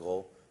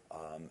critical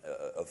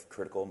of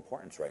critical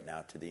importance right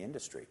now to the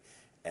industry,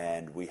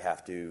 and we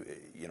have to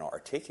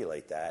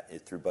articulate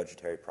that through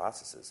budgetary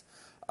processes.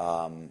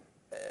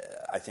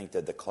 I think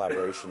that the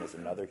collaboration is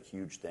another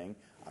huge thing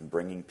on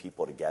bringing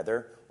people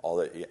together,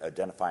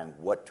 identifying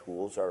what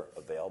tools are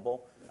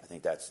available. I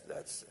think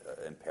that's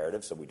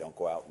imperative, so we don't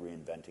go out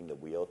reinventing the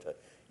wheel to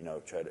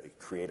try to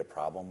create a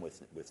problem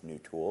with new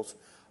tools.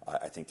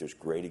 I think there's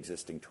great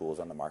existing tools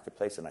on the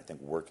marketplace, and I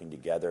think working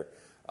together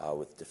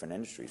with different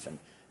industries.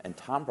 And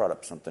Tom brought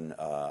up something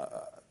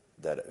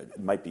that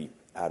might be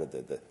out of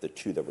the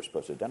two that we're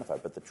supposed to identify,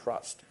 but the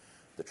trust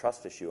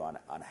issue on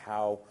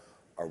how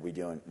are we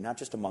doing, not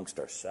just amongst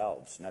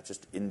ourselves, not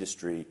just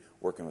industry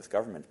working with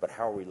government, but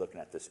how are we looking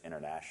at this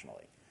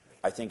internationally?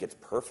 I think it's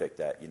perfect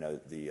that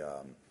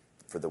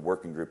for the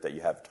working group that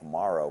you have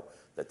tomorrow,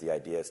 that the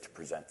idea is to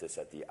present this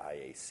at the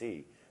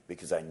IAC,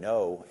 because I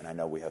know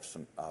we have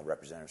some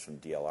representatives from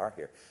DLR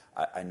here.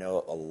 I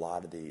know a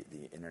lot of the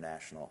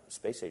international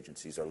space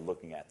agencies are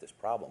looking at this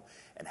problem,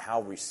 and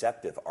how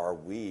receptive are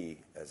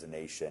we as a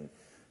nation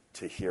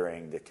to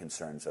hearing the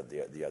concerns of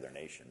the other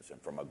nations and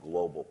from a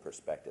global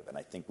perspective. And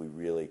I think we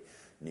really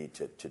need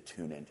to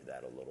tune into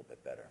that a little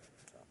bit better.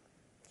 So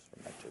that's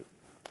from my two.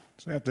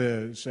 So I have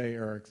to say,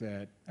 Eric,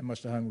 that I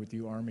must have hung with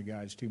you Army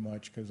guys too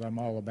much, because I'm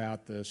all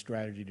about the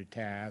strategy to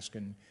task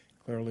and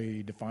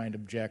clearly defined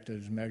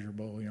objectives,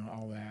 measurable,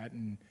 all that.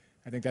 And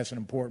I think that's an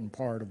important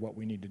part of what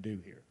we need to do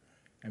here.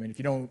 I mean, if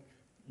you don't,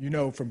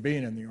 from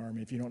being in the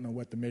Army, if you don't know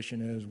what the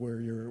mission is,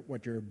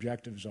 what your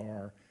objectives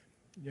are,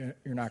 you're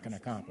not going to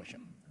accomplish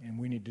them. And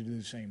we need to do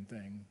the same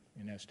thing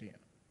in STM.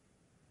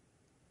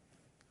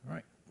 All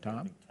right,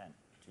 Tom? Big tent,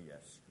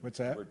 yes. What's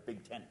that? We're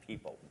Big Tent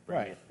people.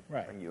 Right.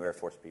 Bring you Air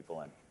Force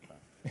people in.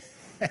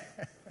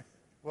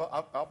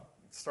 Well, I'll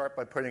start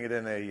by putting it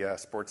in a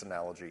sports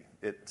analogy.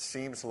 It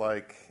seems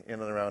like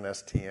in and around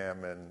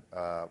STM and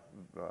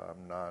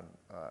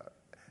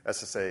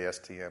SSA,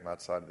 STM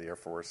outside of the Air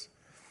Force,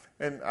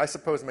 and I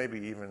suppose maybe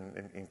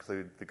even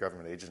include the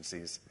government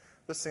agencies,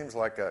 this seems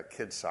like a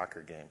kid's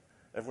soccer game.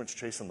 Everyone's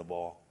chasing the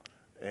ball,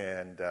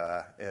 and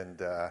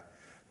the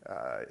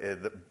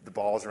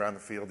ball's around the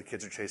field. The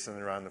kids are chasing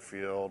it around the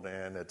field,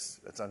 and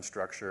it's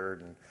unstructured.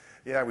 And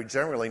yeah, we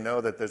generally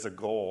know that there's a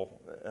goal.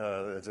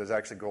 There's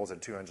actually goals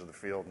at two ends of the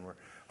field, and we're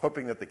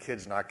hoping that the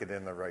kids not get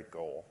in the right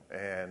goal.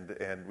 And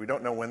we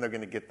don't know when they're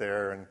going to get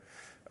there,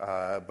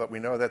 but we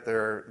know that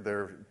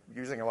they're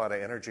using a lot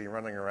of energy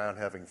running around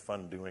having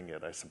fun doing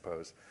it, I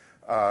suppose.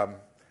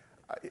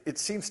 It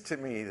seems to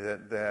me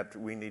that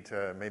we need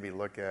to maybe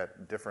look at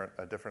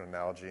a different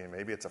analogy, and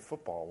maybe it's a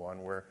football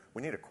one, where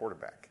we need a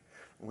quarterback.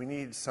 We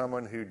need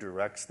someone who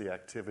directs the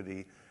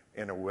activity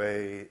in a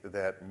way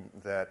that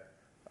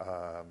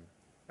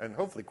and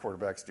hopefully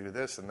quarterbacks do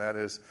this, and that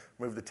is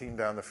move the team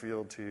down the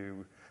field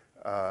to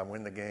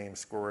win the game,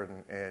 score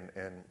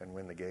and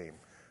win the game.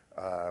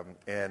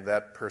 And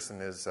that person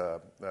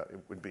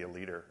would be a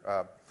leader.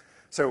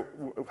 So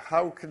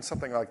how can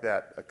something like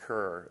that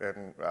occur,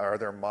 and are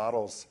there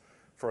models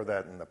for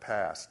that in the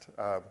past?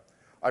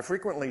 I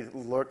frequently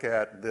look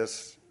at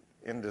this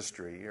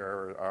industry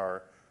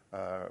or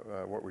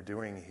what we're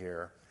doing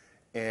here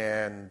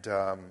and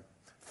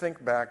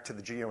think back to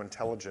the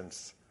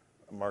geointelligence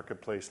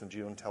marketplace and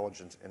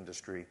geointelligence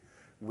industry,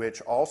 which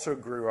also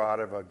grew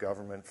out of a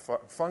government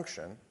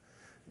function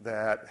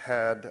that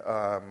had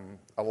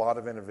a lot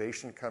of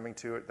innovation coming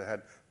to it, that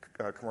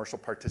had commercial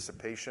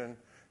participation,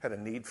 had a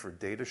need for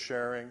data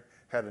sharing,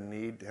 had a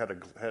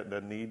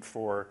need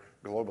for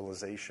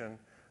globalization,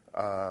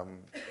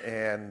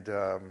 and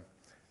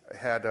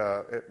had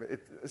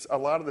a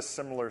lot of the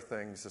similar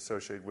things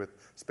associated with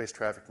space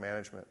traffic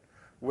management.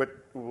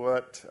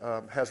 What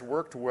has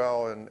worked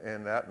well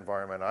in that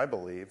environment, I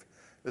believe,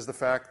 is the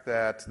fact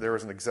that there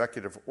was an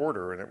executive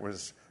order, and it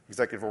was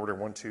Executive Order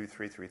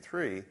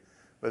 12333,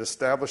 that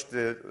established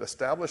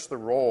the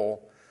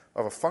role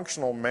of a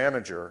functional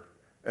manager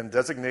and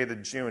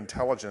designated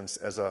geointelligence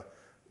as a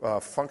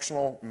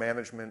functional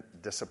management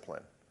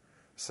discipline.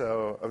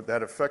 So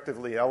that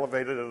effectively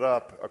elevated it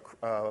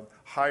up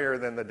higher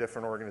than the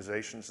different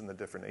organizations and the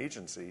different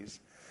agencies.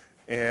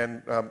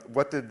 And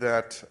what did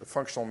that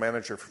functional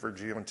manager for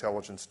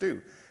geointelligence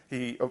do?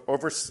 He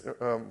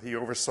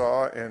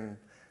oversaw and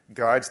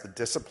guides the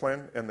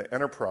discipline and the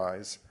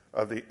enterprise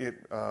of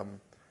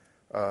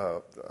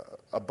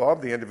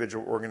above the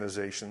individual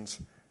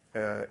organizations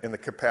in the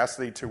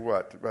capacity to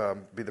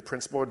what? Be the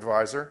principal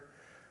advisor,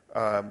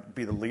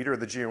 be the leader of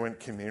the GeoInt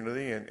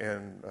community,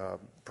 and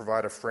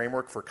provide a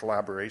framework for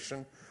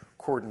collaboration,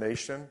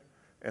 coordination,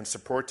 and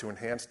support to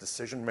enhance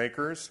decision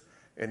makers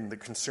and the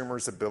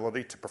consumer's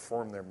ability to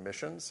perform their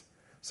missions.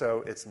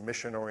 So it's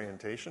mission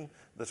orientation.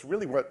 That's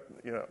really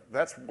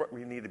that's what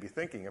we need to be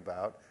thinking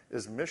about,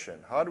 is mission.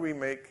 How do we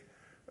make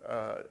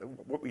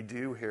what we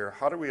do here,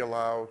 how do we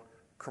allow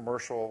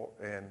commercial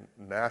and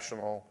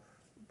national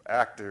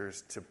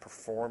actors to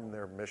perform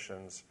their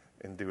missions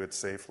and do it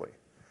safely?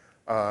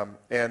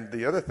 And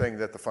the other thing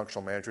that the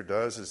functional manager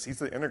does is he's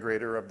the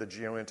integrator of the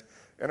GeoInt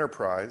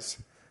enterprise,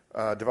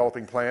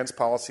 developing plans,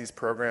 policies,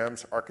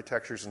 programs,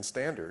 architectures, and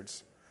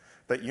standards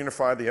that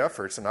unify the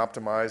efforts and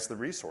optimize the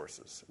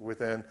resources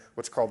within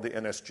what's called the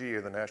NSG,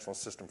 or the National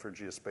System for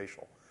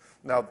Geospatial.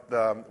 Now,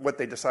 what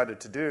they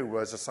decided to do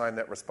was assign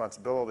that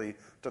responsibility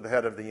to the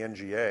head of the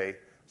NGA.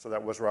 So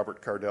that was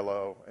Robert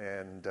Cardillo,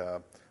 and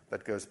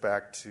that goes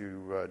back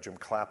to Jim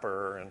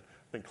Clapper, and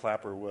I think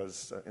Clapper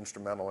was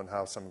instrumental in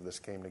how some of this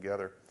came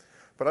together.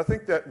 But I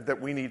think that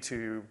we need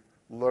to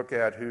look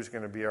at who's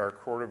going to be our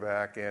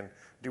quarterback, and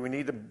do we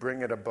need to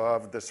bring it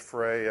above this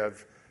fray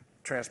of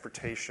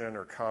transportation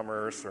or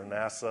commerce or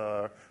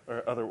NASA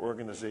or other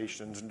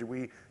organizations? And do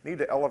we need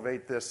to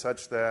elevate this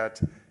such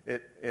that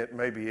it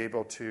may be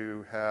able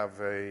to have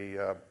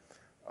a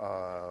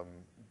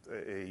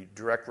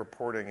direct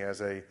reporting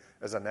as a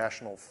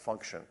national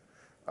function?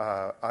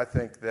 I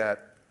think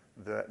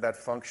that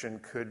function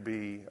could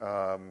be,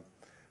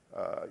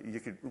 you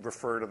could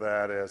refer to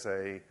that as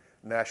a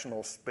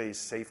national space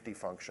safety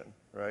function,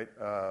 right?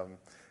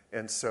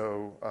 And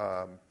so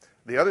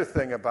the other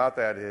thing about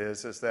that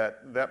is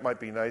that might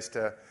be nice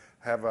to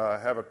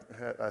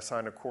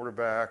assign a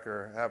quarterback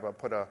or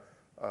put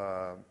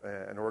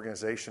an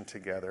organization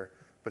together.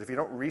 But if you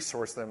don't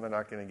resource them, they're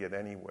not going to get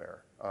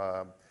anywhere.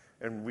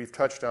 And we've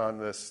touched on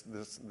this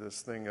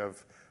thing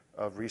of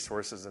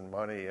resources and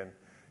money. And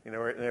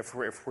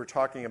if we're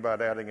talking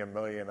about adding $1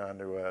 million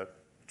onto a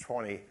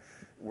 20,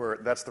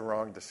 that's the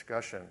wrong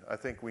discussion. I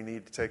think we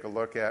need to take a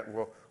look at,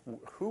 well,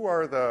 who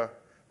are the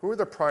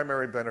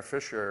primary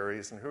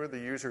beneficiaries, and who are the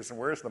users, and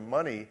where's the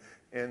money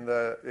in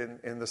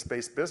the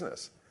space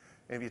business?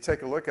 And if you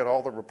take a look at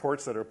all the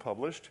reports that are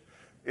published,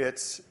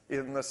 it's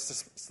in the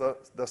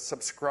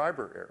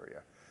subscriber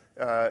area.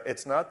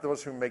 It's not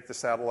those who make the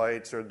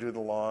satellites or do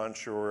the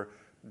launch or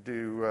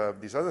do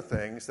these other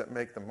things that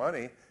make the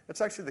money.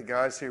 It's actually the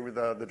guys here with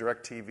the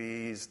direct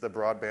TVs, the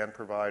broadband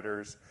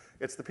providers.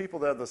 It's the people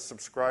that have the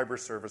subscriber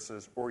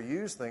services or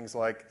use things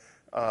like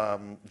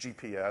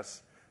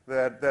GPS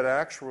that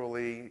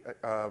actually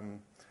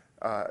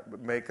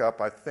make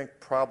up, I think,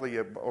 probably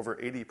over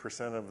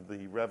 80% of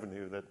the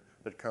revenue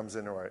that comes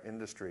into our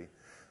industry.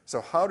 So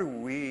how do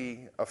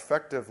we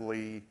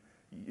effectively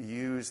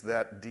use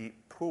that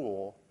deep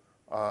pool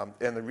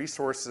and the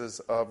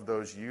resources of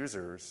those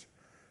users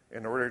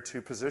in order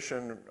to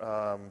position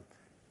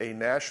a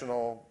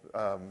national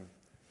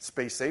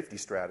space safety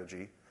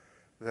strategy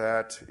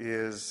that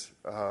is,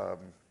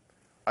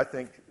 I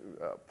think,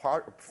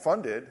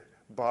 funded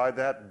by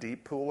that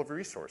deep pool of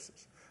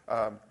resources?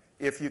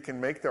 If you can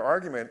make the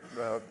argument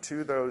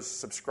to those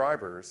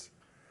subscribers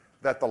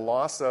that the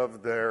loss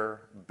of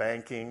their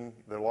banking,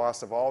 the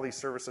loss of all these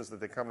services that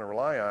they come to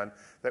rely on,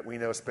 that we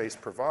know space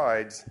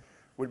provides,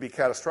 would be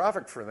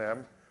catastrophic for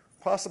them,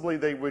 possibly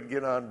they would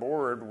get on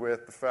board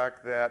with the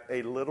fact that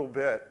a little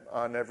bit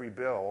on every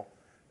bill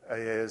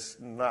is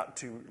not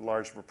too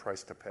large of a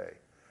price to pay.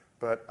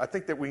 But I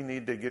think that we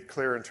need to get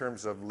clear in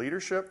terms of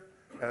leadership,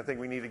 and I think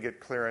we need to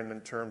get clear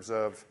in terms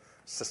of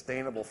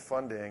sustainable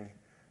funding,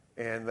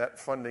 and that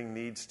funding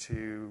needs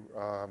to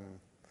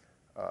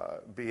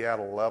be at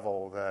a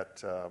level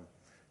that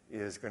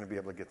is going to be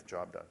able to get the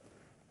job done.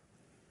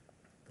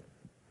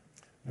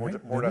 More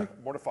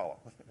to follow.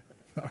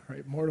 All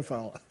right, more to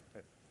follow.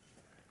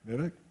 Vivek? All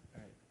right,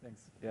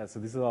 thanks. Yeah, so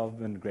these have all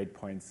been great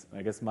points.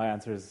 I guess my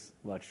answer is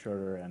a lot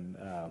shorter and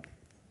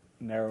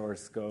narrower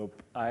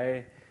scope.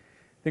 I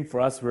think for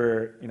us,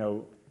 we're,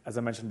 as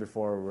I mentioned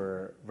before,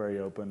 we're very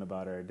open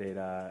about our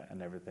data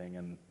and everything,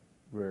 and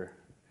we're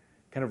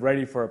kind of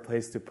ready for a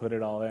place to put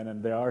it all in.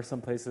 And there are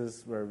some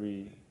places where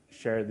we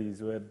share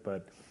these with,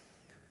 but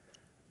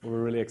what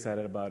we're really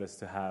excited about is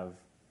to have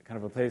kind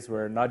of a place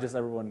where not just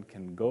everyone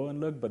can go and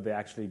look, but they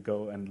actually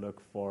go and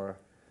look for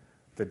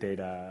the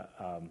data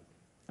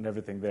and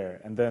everything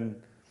there. And then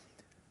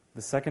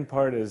the second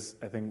part is,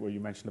 I think, what you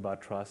mentioned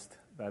about trust.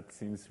 That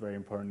seems very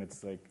important.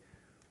 It's like,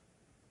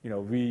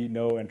 we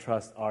know and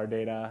trust our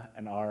data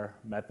and our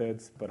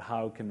methods, but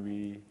how can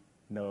we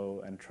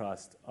know and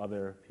trust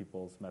other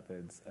people's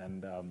methods?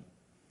 And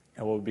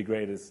what would be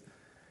great is,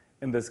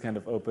 in this kind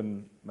of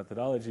open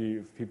methodology,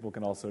 if people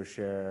can also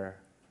share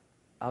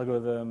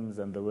algorithms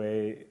and the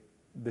way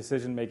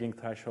decision-making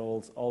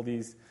thresholds, all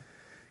these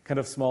kind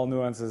of small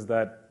nuances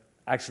that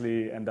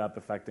actually end up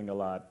affecting a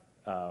lot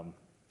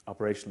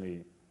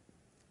operationally.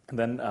 And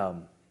then I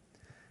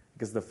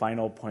guess the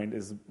final point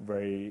is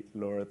very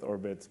low Earth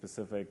orbit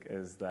specific,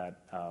 is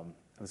that, and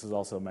this was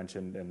also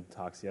mentioned in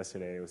talks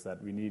yesterday, was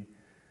that we need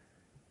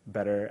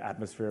better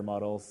atmosphere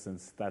models,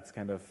 since that's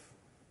kind of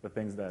the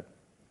things that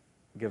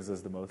gives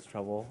us the most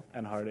trouble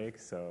and heartache.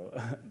 So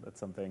that's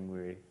something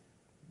we're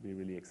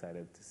really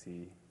excited to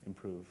see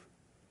improve.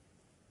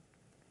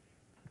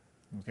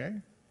 Okay.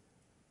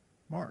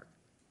 Mark.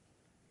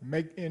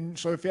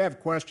 So if you have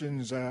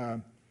questions,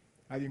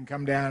 You can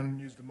come down and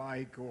use the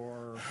mic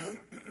or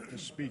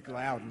just speak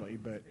loudly,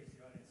 but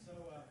So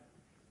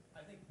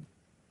I think you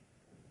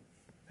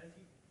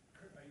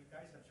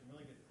guys have some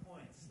really good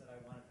points that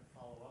I wanted to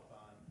follow up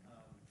on.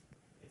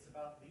 It's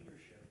about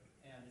leadership,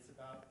 and it's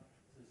about,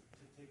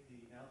 to take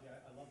the analogy,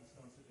 I love the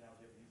stone soup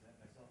analogy, I've been using that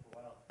myself for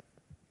a while.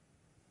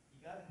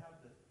 You got to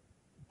have the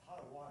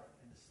pot of water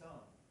in the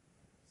stone.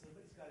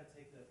 Somebody's got to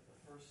take the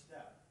first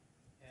step.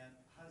 And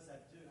how does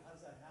that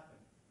happen?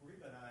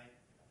 Moriba and I,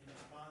 in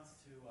response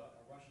to a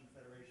Russian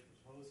Federation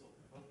proposal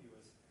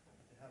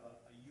to have a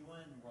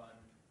UN-run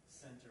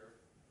center,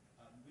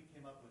 we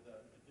came up with a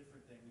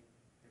different thing.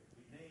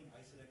 We named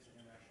ICEDX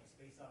an International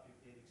Space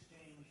Object Data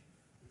Exchange,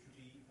 which would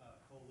be a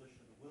coalition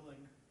of the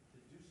willing to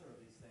do sort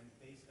of these things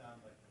based on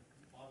like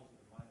models of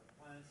the Minor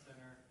Planet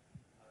Center,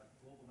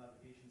 Global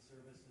Navigation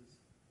Services,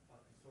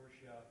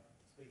 Consortia,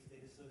 Space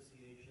Data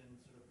Association.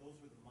 Sort of those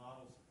were the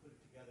models to put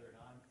it together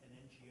an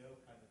NGO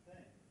kind of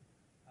thing.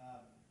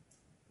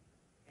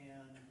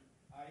 And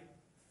I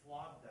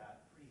flogged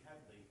that pretty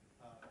heavily.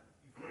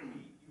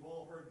 You've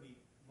all heard me,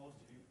 most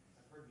of you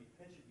have heard me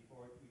pitch it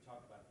before. We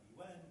talked about the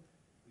UN.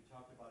 We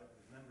talked about it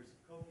with members of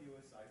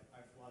COPUOS.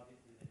 I flogged it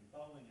in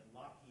Boeing and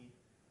Lockheed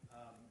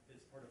as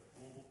part of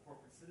global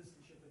corporate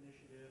citizenship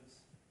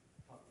initiatives.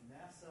 Talked to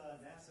NASA.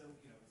 NASA,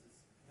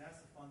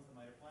 NASA funds the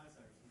Minor Planet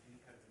Center, which is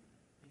kind of an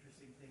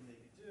interesting thing they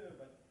could do,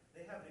 but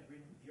they have an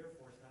agreement with the Air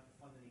Force not to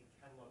fund any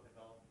catalog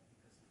development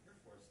because the Air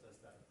Force does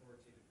that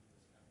authoritative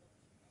U.S. catalog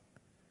development.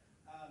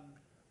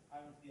 I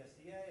went to the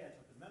SDA. I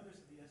talked to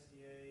members of the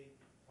SDA,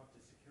 talked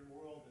to Secure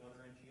World and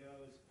other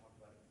NGOs, talked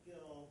about it with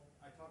Gil.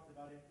 I talked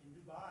about it in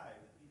Dubai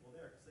with people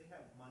there because they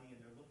have money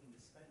and they're looking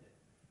to spend it.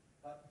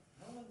 But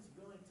no one's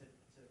willing to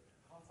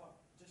cough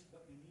up just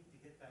what you need to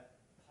get that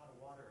pot of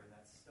water in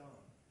that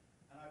stone.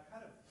 And I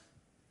kind of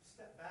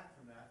stepped back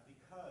from that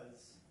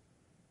because,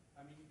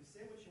 I mean, you can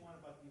say what you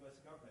want about the U.S.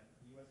 government,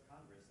 the U.S.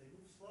 Congress. They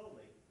move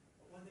slowly,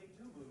 but when they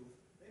do move,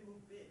 they move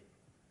big.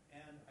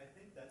 And I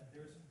think that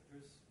there's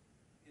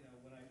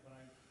when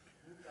I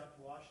moved out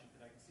to Washington,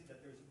 I can see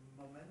that there's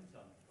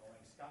momentum going.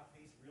 Scott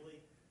Pace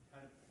really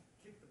kind of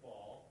kicked the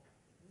ball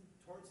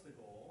towards the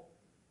goal,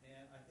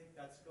 and I think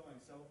that's going.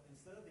 So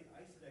instead of the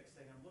ICEDX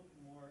thing, I'm looking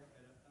more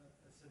at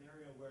a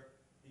scenario where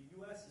the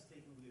U.S. is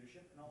taking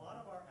leadership, and a lot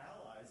of our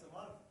allies, a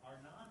lot of our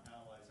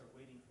non-allies are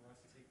waiting for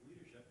us to take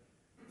leadership.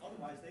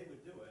 Otherwise, they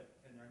would do it,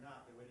 and they're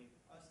not. They're waiting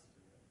for us to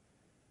do it.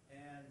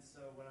 And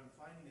so what I'm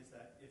finding is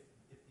that if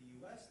the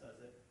U.S.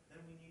 does it,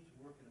 then we need to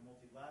work in a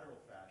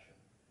multilateral fashion.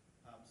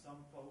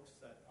 Some folks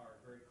that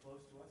are very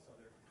close to us,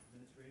 other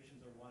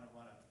administrations, or want to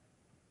work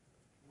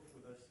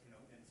with us, in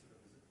sort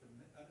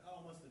of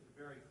almost a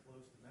very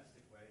close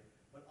domestic way.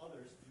 But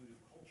others, due to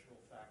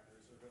cultural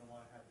factors, are going to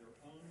want to have their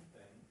own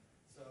thing.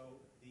 So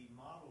the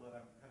model that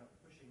I'm kind of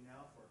pushing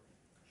now for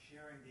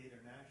sharing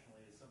data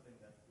internationally is something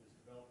that was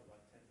developed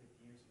about 10, 15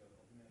 years ago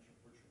called the International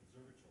Virtual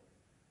Observatory,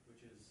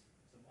 which is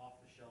some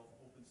off-the-shelf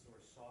open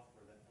source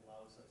software that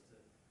allows us to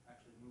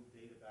actually move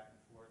data back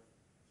and forth.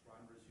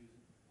 Astronomers use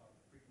it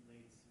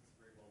frequently. It's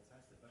very well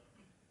tested. But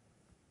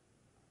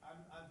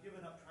I've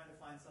given up trying to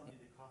find somebody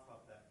to cough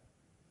up that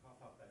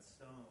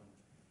stone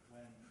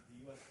when the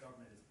U.S.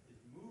 government is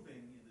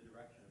moving in the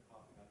direction of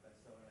coughing up that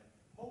stone, and I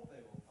hope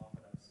they will cough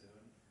it up soon.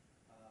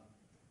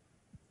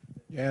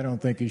 yeah, I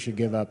don't think you should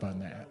give up on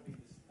that.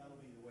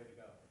 That'll be the way to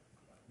go.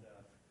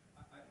 But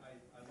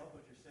I love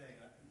what you're saying.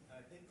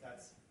 I think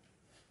that's,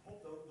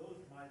 hope those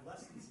my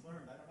lessons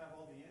learned. I don't have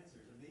all the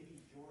answers, and maybe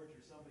George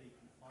or somebody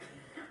can find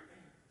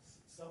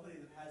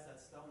somebody that has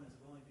that stone and is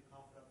willing to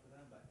cough it up for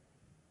them. But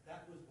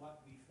that was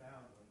what we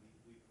found when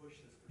we pushed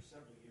this for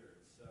several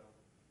years. So,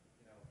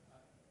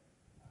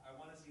 I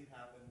want to see it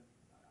happen.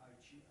 I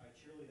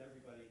cheerlead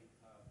everybody,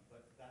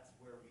 but that's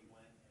where we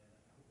went, and I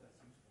hope that's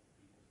useful to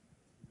people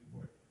moving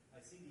forward.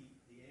 I see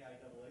the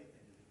AIAA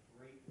thing is a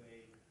great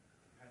way to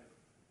kind of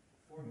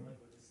formulate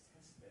what this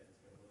test bed is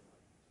going to look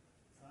like.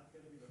 It's not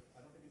going to be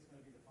I don't think it's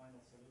going to be the final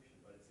solution,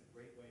 but it's a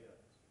great way to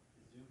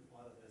do a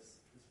lot of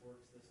this. This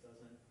works, this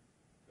doesn't.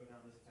 Go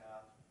down this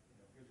path.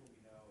 Here's what we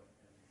know, and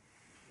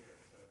share it.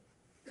 So,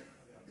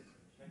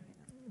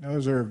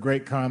 Those are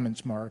great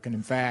comments, Mark. And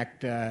in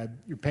fact,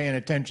 you're paying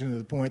attention to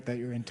the point that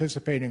you're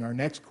anticipating our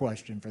next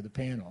question for the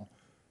panel,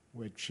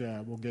 which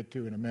we'll get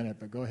to in a minute.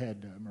 But go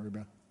ahead,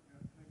 Moriba.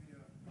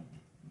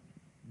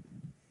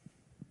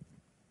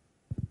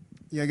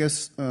 Yeah, I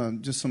guess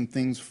just some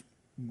things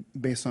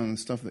based on the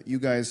stuff that you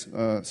guys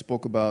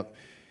spoke about.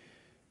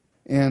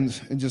 And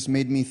it just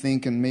made me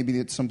think, and maybe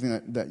it's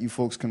something that you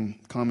folks can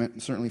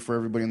comment, certainly for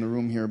everybody in the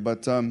room here.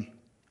 But,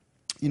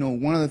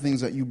 one of the things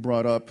that you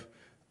brought up,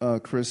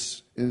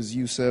 Chris, is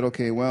you said,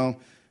 okay, well,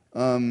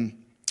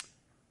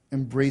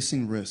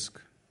 embracing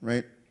risk,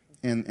 right?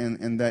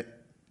 And that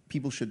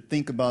people should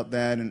think about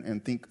that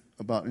and think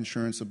about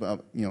insurance,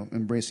 about,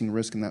 embracing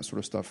risk and that sort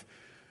of stuff.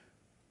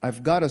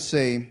 I've got to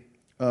say,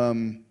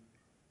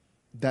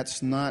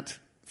 that's not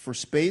for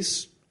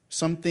space.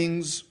 Some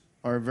things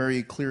are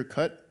very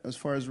clear-cut as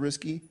far as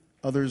risky.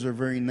 Others are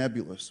very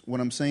nebulous. What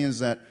I'm saying is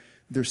that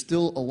there's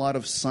still a lot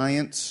of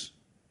science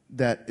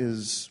that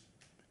is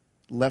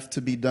left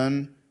to be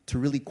done to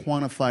really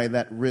quantify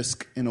that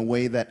risk in a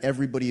way that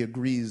everybody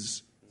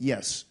agrees,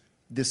 yes,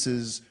 this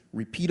is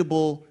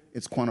repeatable,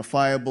 it's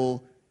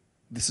quantifiable,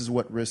 this is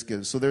what risk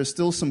is. So there's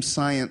still some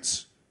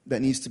science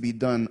that needs to be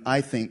done,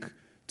 I think,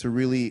 to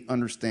really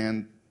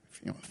understand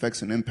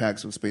effects and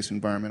impacts of space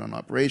environment on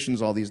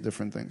operations, all these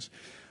different things.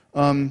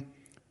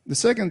 The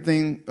second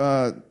thing,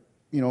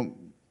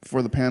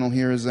 for the panel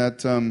here is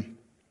that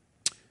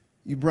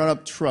you brought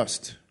up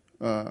trust.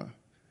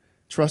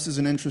 Trust is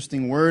an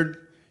interesting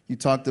word. You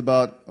talked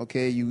about,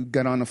 okay, you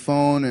got on the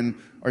phone and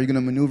are you going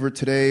to maneuver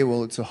today?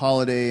 Well, it's a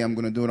holiday. I'm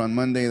going to do it on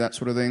Monday, that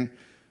sort of thing.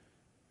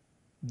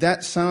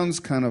 That sounds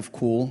kind of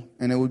cool,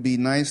 and it would be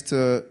nice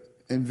to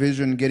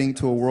envision getting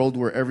to a world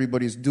where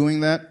everybody's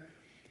doing that.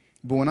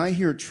 But when I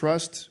hear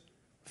trust,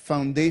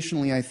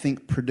 foundationally, I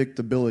think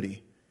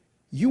predictability.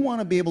 You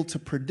want to be able to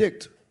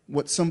predict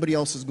what somebody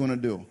else is going to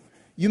do.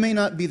 You may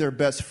not be their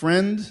best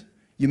friend.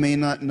 You may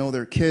not know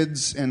their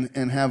kids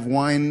and have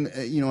wine,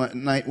 at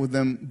night with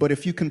them. But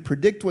if you can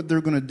predict what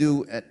they're going to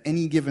do at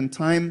any given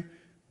time,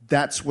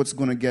 that's what's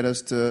going to get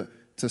us to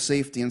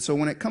safety. And so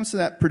when it comes to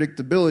that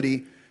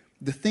predictability,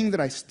 the thing that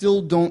I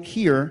still don't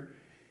hear,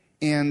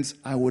 and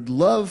I would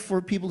love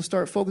for people to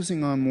start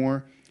focusing on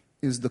more,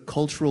 is the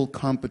cultural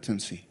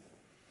competency.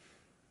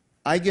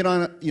 I get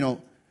on,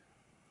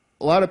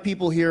 a lot of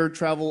people here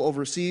travel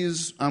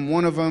overseas. I'm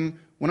one of them.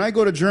 When I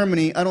go to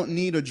Germany, I don't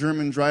need a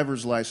German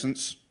driver's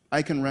license.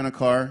 I can rent a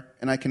car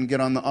and I can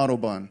get on the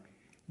Autobahn.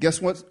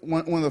 Guess what?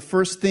 One of the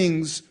first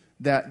things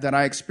that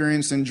I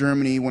experienced in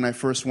Germany when I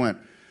first went,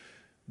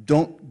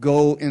 don't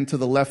go into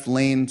the left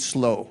lane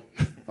slow.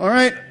 All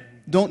right?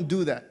 Don't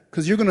do that,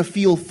 because you're going to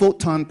feel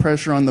photon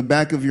pressure on the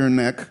back of your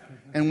neck,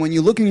 and when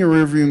you look in your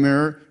rearview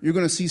mirror, you're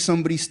going to see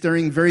somebody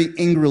staring very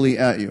angrily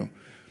at you.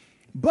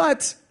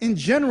 But in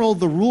general,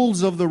 the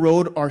rules of the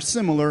road are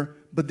similar,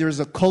 but there's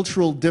a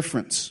cultural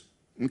difference,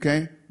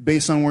 okay,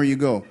 based on where you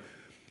go.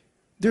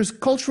 There's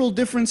cultural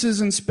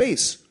differences in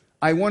space.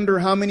 I wonder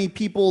how many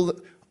people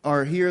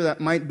are here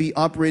that might be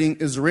operating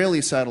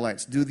Israeli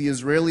satellites. Do the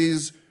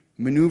Israelis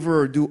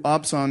maneuver or do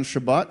ops on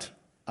Shabbat?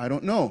 I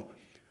don't know.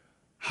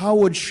 How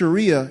would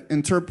Sharia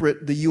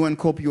interpret the UN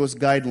COPIOS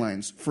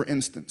guidelines, for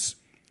instance?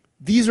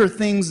 These are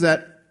things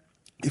that,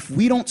 if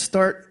we don't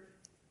start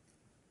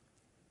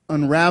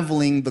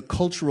unraveling the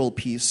cultural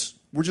piece,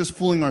 we're just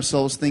fooling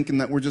ourselves thinking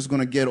that we're just going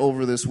to get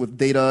over this with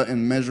data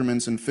and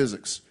measurements and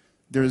physics.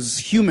 There's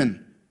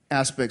human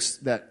aspects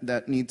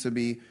that need to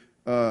be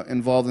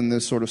involved in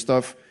this sort of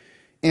stuff.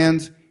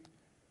 And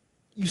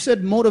you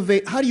said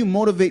motivate. How do you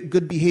motivate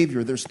good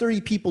behavior? There's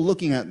 30 people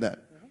looking at that,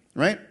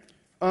 right?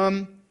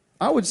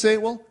 I would say,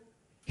 well,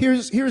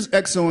 here's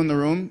EXO in the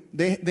room.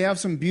 They have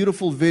some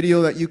beautiful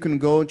video that you can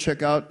go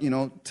check out,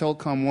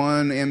 Telcom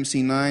 1,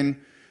 AMC9.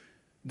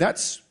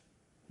 That's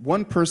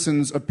one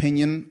person's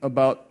opinion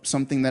about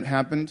something that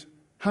happened.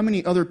 How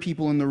many other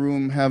people in the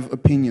room have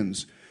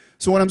opinions?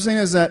 So what I'm saying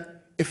is that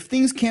if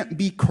things can't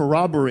be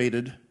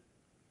corroborated,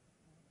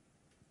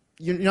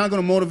 you're not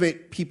going to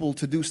motivate people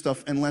to do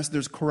stuff unless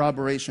there's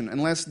corroboration,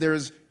 unless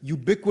there's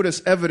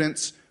ubiquitous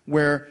evidence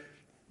where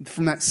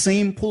from that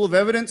same pool of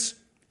evidence,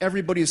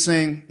 everybody is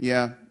saying,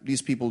 yeah,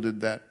 these people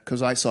did that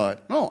because I saw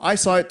it. No, I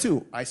saw it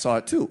too. I saw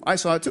it too. I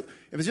saw it too.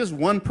 If it's just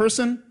one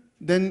person,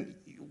 then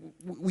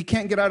we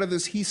can't get out of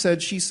this he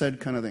said, she said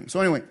kind of thing. So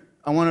anyway,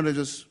 I wanted to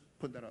just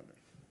put that out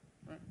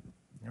there.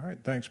 All right,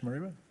 thanks,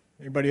 Moriba.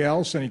 Anybody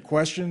else? Any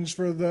questions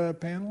for the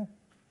panel?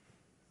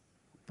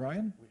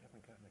 Brian? We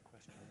haven't gotten a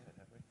question yet,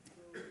 have we?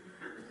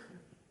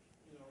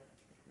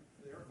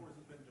 The Air Force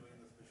has been doing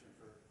this mission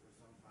for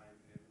some time,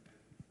 and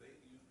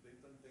they've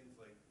done things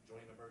like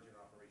joint emergent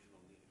operational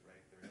need,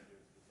 right? There's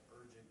this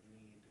urgent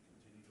need to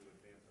continue to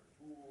advance our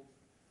tools,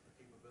 our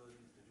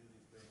capabilities to do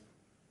these things.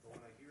 But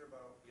when I hear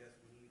about, yes,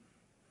 we need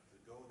to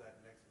go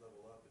that next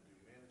level up and do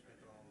management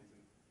and all these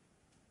things,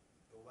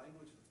 the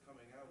language that's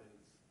coming out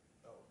is,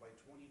 by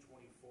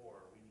 2024,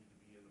 we need to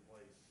be in a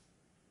place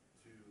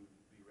to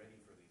be ready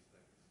for these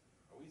things.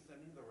 Are we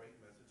sending the right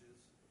messages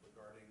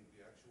regarding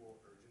the actual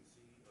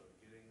urgency of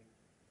getting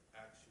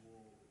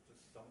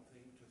just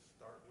something to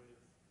start with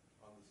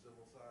on the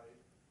civil side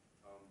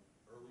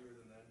earlier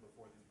than then,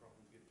 before these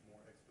problems get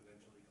more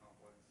exponentially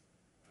complex?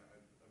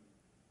 I'm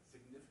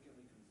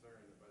significantly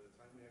concerned that by the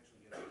time we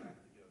actually get our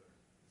act together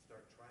and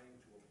start trying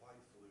to apply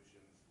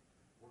solutions,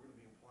 we're going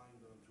to be applying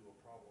them to a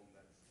problem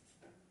that's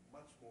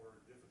much more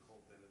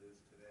difficult than it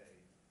is today,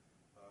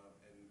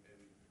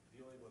 and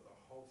dealing with a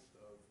host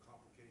of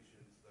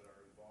complications that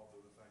are involved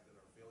with the fact that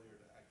our failure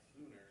to act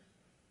sooner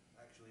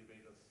actually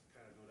made us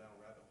kind of go down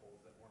rabbit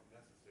holes that weren't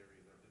necessary,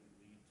 that didn't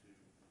lead to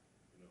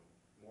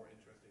more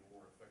interesting,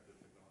 more effective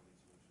technology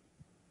solutions.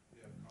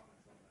 Do you have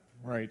comments on that?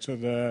 Right, so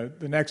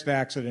the next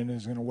accident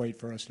is going to wait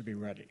for us to be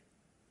ready.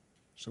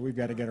 So we've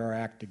got to get our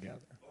act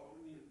together. Oh,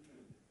 I mean,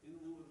 in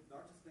lieu of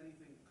not just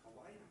anything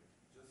colliding,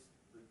 just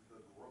the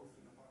growth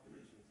in the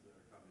populations that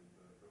are coming,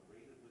 the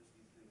rate at which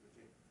these things are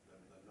changing,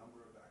 the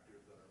number of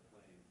actors that are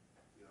playing.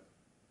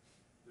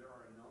 There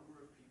are a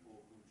number of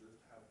people who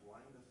just have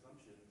blind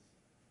assumptions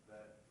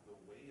that the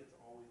way it's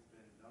always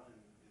been done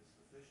is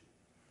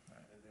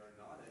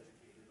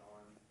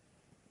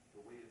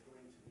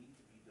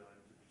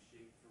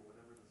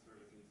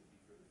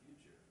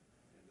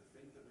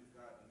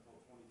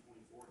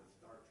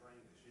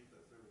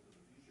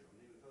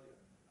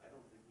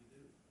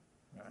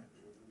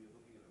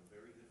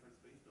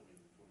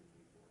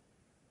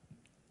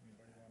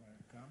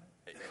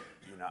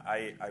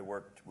I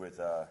worked with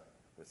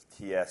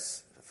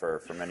TS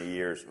for many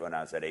years when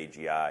I was at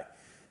AGI,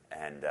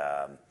 and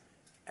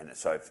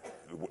so I've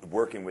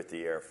working with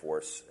the Air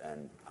Force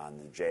and on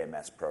the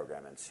JMS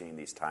program and seeing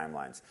these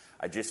timelines.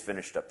 I just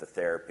finished up the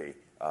therapy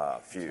a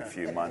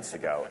few months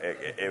ago.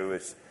 It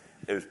was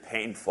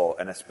painful,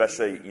 and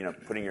especially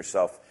putting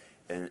yourself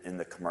in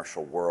the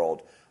commercial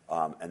world,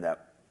 and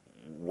that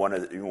one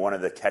of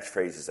the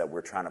catchphrases that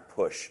we're trying to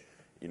push,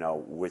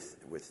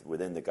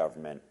 within the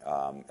government,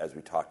 as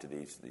we talk to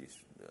the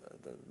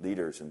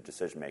leaders and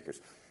decision makers,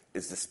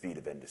 is the speed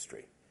of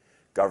industry.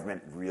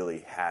 Government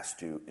really has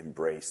to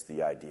embrace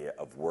the idea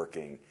of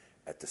working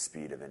at the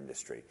speed of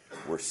industry.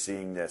 We're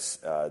seeing this.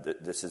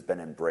 This has been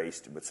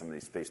embraced with some of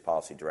these space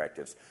policy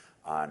directives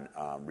on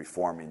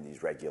reforming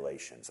these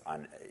regulations,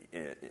 on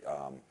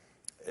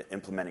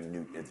implementing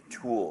new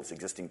tools,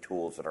 existing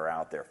tools that are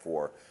out there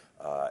for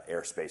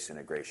airspace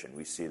integration.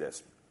 We see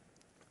this.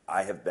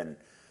 I have been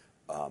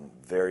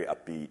very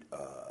upbeat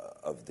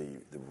of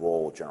the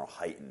role General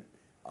Hyten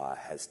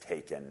has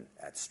taken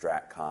at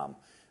STRATCOM.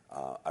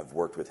 I've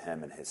worked with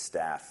him and his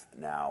staff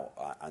now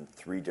on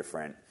 3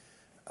 different,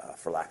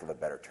 for lack of a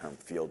better term,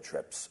 field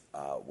trips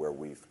where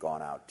we've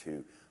gone out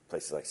to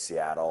places like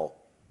Seattle,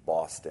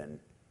 Boston,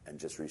 and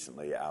just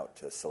recently out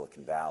to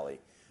Silicon Valley.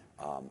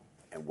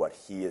 And what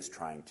he is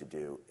trying to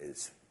do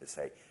is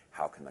say,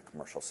 how can the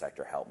commercial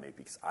sector help me?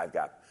 Because I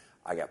got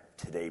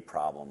today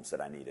problems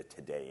that I need a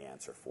today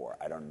answer for.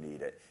 I don't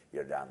need it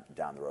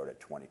down the road at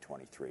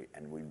 2023.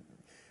 And we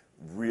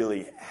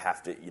really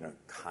have to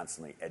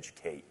constantly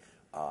educate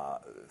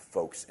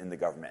folks in the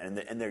government.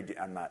 And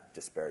I'm not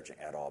disparaging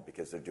at all,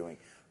 because they're doing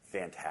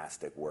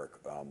fantastic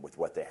work with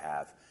what they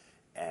have.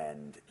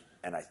 And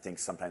I think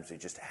sometimes they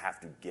just have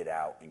to get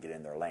out and get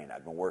in their lane.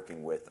 I've been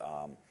working with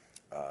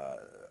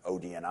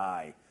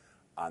ODNI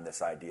on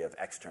this idea of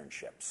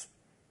externships,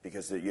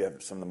 because you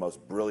have some of the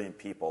most brilliant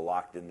people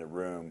locked in the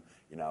room,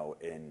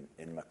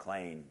 in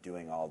McLean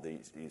doing all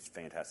these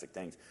fantastic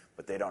things,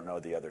 but they don't know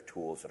the other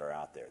tools that are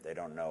out there. They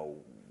don't know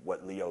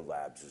what Leo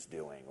Labs is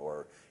doing,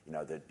 or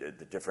the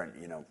different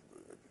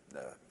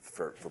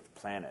for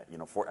Planet.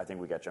 I think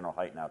we got General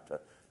Hyten out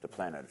to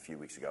Planet a few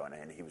weeks ago,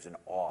 and he was in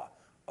awe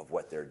of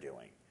what they're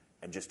doing,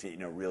 and just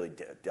to really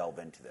delve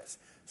into this.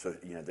 So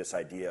this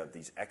idea of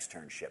these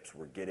externships,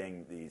 we're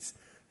getting these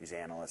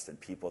analysts and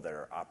people that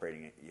are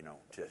operating,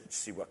 to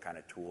see what kind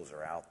of tools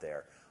are out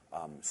there,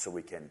 so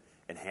we can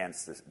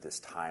enhance this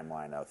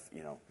timeline of,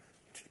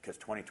 because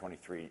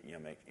 2023,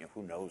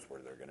 who knows where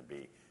they're going to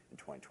be in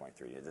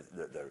 2023.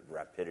 The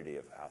rapidity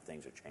of how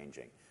things are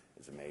changing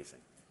is amazing.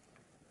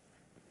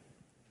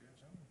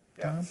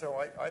 Yeah, so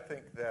I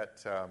think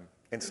that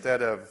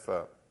instead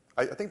of,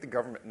 I think the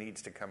government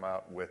needs to come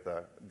out with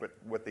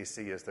what they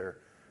see as their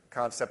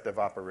concept of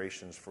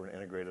operations for an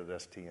integrated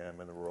STM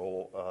and the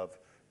role of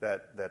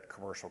that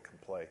commercial can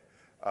play.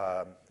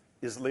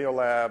 Is Leo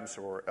Labs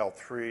or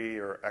L3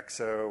 or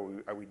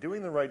EXO, are we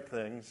doing the right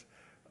things?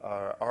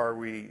 Are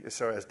we,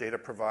 so as data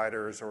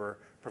providers, or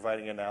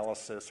providing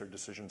analysis or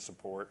decision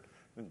support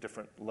in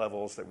different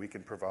levels that we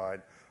can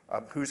provide?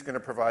 Who's going to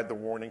provide the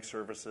warning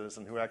services,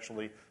 and who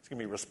actually is going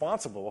to be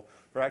responsible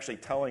for actually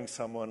telling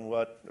someone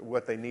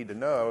what they need to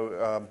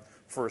know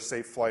for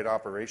safe flight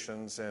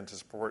operations, and to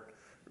support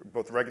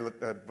both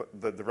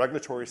the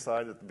regulatory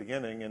side at the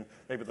beginning and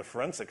maybe the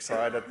forensic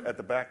side at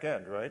the back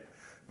end, right?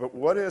 But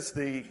what is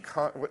the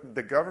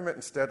government,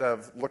 instead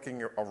of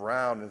looking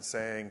around and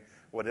saying,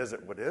 what is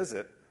it,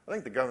 I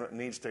think the government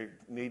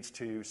needs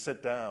to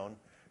sit down,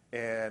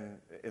 and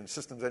in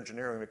systems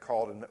engineering we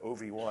call it an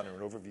OV1, or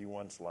an overview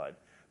 1 slide.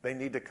 They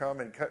need to come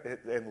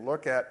and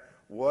look at,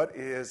 what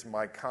is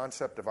my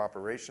concept of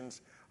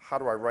operations? How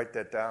do I write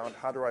that down?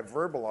 How do I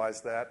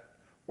verbalize that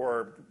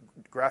or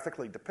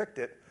graphically depict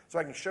it, so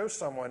I can show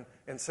someone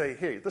and say,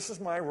 hey, this is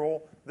my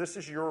role, this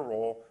is your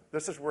role,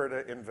 this is where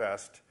to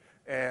invest.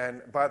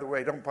 And by the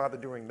way, don't bother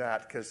doing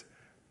that, because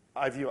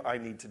I view I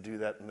need to do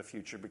that in the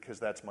future, because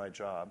that's my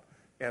job.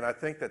 And I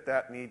think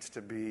that needs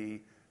to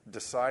be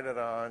decided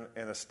on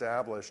and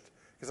established,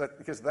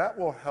 because that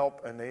will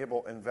help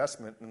enable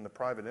investment in the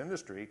private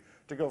industry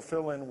to go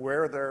fill in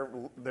where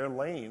their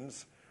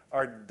lanes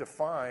are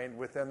defined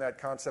within that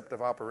concept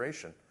of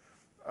operation.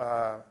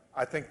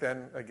 I think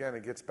then, again,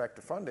 it gets back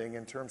to funding,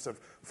 in terms of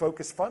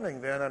focus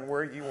funding then on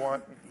where you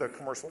want the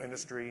commercial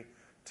industry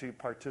to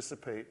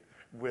participate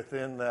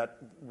within that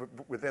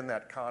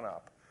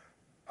CONOP.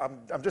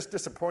 I'm just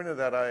disappointed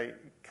that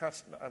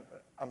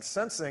I'm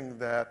sensing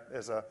that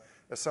as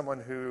someone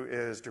who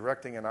is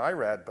directing an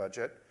IRAD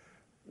budget,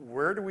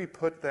 where do we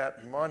put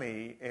that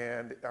money,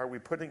 and are we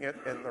putting it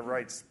in the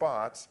right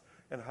spots,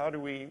 and how do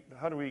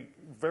we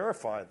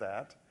verify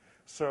that?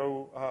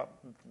 So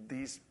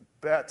these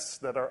bets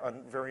that are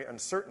very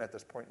uncertain at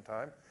this point in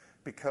time,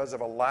 because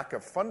of a lack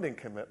of funding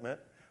commitment,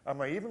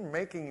 am I even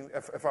making,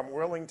 if I'm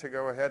willing to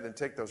go ahead and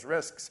take those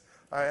risks,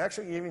 am I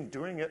actually even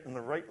doing it in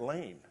the right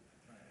lane?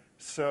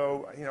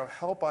 So,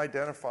 help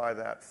identify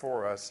that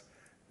for us.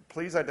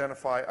 Please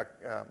identify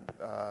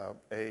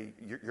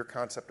your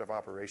concept of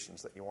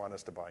operations that you want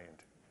us to buy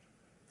into.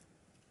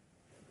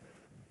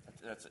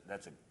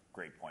 That's a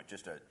great point.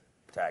 Just to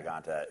tag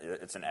on to that,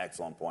 it's an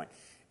excellent point.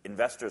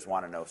 Investors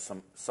want to know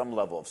some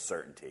level of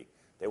certainty.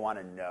 They want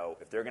to know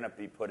if they're going to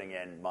be putting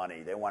in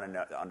money, they want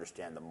to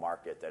understand the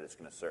market that it's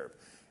going to serve.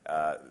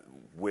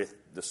 With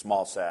the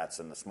small sats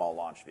and the small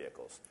launch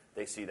vehicles,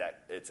 they see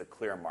that it's a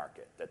clear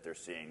market that they're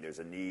seeing. There's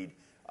a need,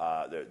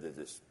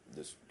 there's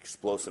this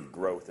explosive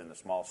growth in the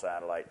small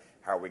satellite.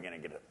 How are we going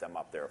to get them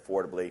up there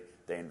affordably?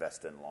 They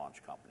invest in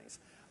launch companies.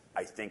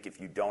 I think if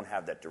you don't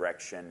have that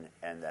direction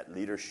and that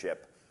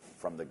leadership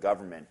from the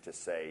government to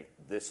say,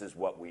 this is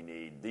what we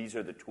need, these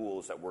are the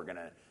tools that we're going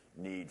to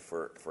need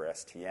for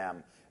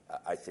STM,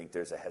 I think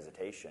there's a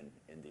hesitation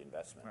in the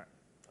investment. Right.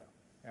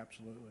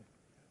 Absolutely.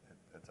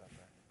 That's out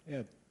there.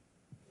 Yeah.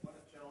 I want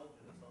to challenge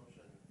an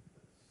assumption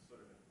that's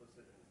sort of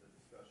implicit in the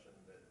discussion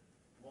that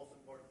the most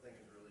important thing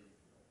is really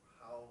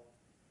how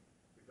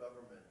the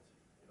government,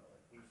 like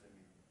who's in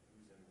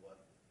what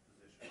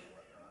position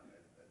or whatnot,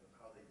 and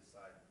how they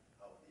decide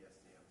how the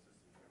STM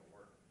system is going to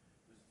work.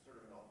 There's sort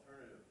of an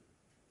alternative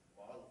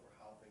model for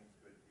how things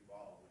could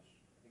evolve, which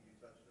I think you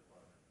touched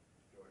upon,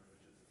 George,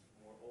 which is this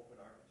more open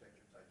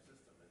architecture type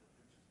system, and which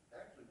is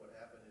actually what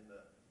happened in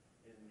the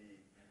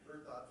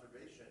Earth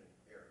observation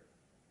area,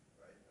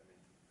 right? I mean,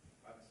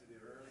 obviously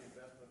the early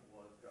investment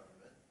was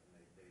government,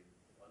 and they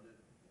funded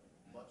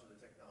much of the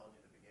technology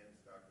that began to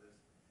start this.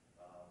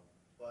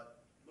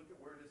 But look at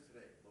where it is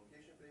today.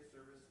 Location-based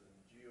services and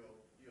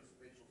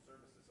geospatial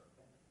services are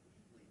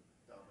completely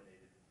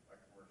dominated by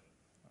commercial,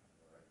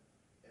 all right?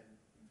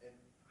 And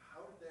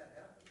how did that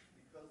happen?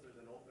 Because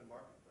there's an open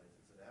marketplace.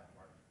 It's an app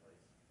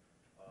marketplace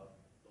of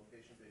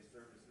location-based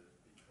services,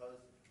 because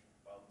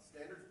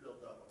standards built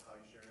up of how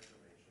you share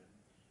information,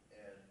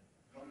 and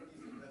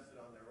companies invested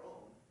on their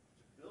own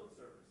to build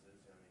services.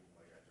 I mean,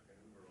 like I took an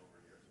Uber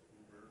over here, so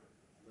Uber,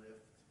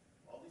 Lyft,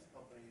 all these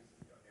companies,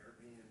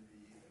 Airbnb,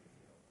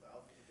 and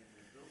thousands of things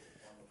were built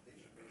upon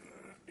location-based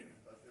services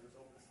because there was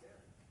open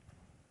standards.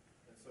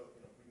 And so,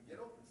 if we can get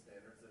open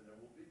standards, then there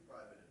will be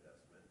private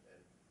investment,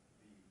 and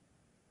the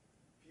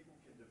people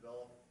can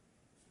develop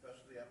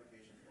specialty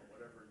applications for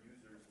whatever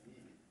users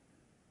need,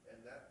 and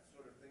that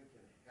sort of thing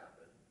can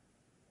happen.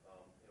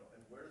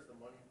 And where does the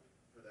money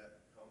for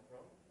that come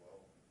from?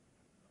 Well,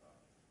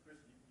 Chris,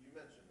 you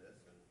mentioned this,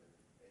 and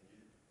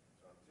you,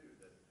 Tom, too,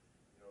 that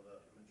the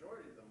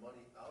majority of the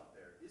money out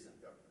there isn't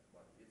government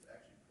money. It's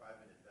actually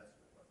private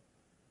investment money.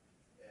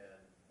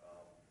 And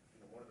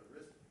one of the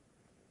risks,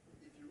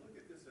 if you look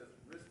at this as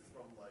risks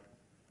from like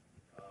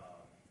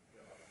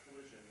a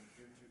collision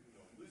due to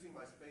losing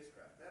my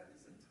spacecraft, that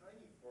is a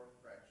tiny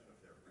fraction of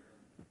their risk.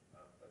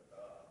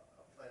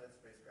 A planet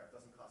spacecraft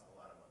doesn't cost a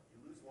lot of money.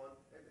 You lose one,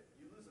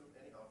 you lose them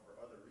anyhow for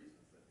other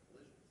reasons than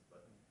collisions,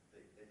 but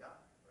they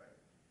die, right?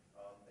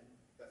 And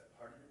that's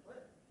part of your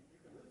plan. You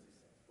can lose these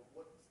things. But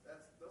what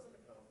that doesn't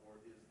account for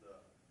is the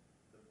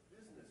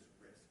business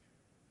risk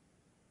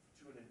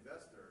to an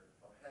investor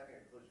of having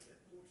a collision. It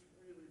looks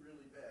really,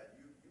 really bad.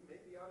 You may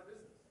be out of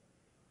business,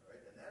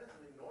 right? And that is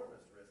an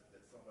enormous risk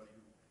that somebody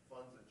who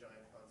funds a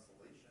giant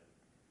constellation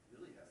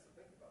really has to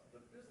think about.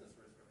 The business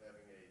risk of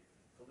having a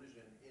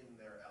collision in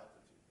their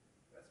altitude.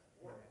 That's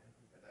horrible,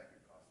 and that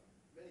could cost them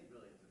many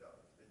billions of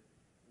dollars.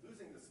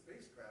 Losing the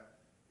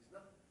spacecraft is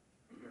nothing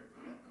compared to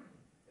that.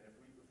 And if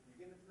we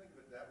begin to think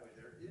of it that way,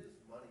 there is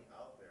money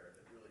out there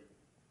that really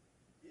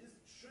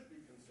should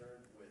be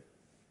concerned with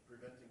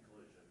preventing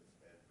collisions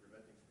and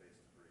preventing space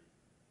debris,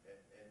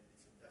 and it's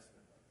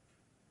investment money.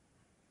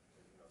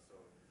 And, so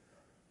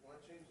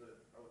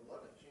I would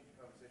love to change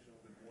the conversation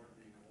a little bit more to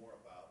being more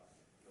about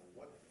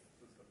what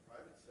does the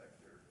private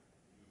sector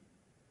need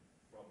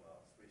from a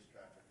space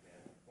traffic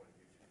management point of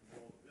view to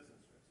control the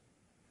business risk,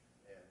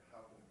 and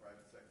how can the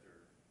private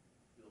sector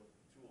build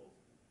tools?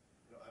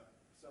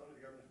 Selling to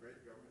the government is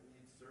great. The government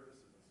needs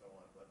services and so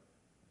on, but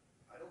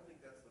I don't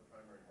think that's the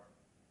primary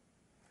market.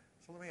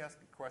 So let me ask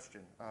a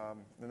question,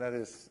 and that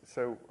is,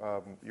 so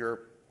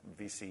you're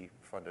VC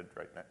funded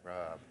right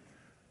now,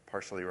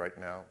 partially right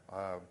now,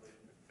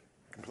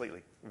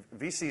 completely.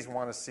 VCs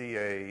want to see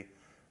a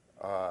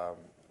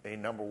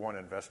number one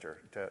investor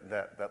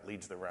that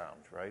leads the round,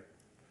 right?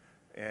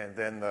 And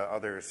then the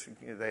others,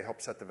 they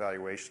help set the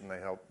valuation. They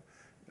help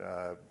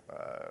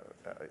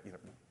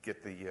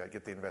get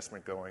the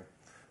investment going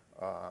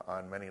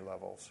on many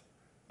levels.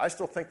 I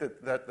still think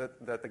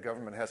that the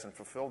government hasn't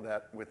fulfilled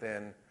that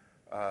within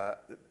the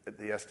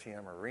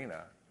STM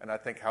arena, and I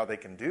think how they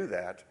can do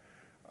that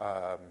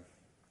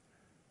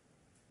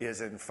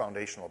is in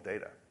foundational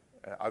data.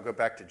 I'll go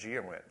back to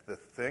GeoInt. The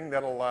thing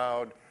that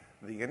allowed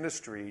the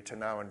industry to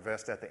now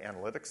invest at the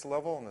analytics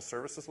level and the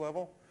services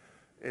level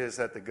is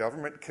that the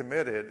government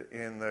committed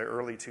in the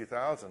early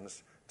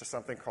 2000s to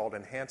something called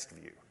Enhanced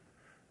View,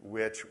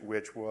 which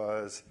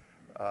was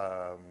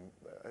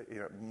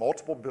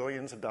multiple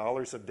billions of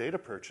dollars of data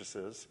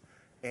purchases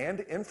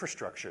and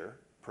infrastructure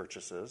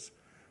purchases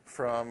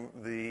from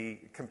the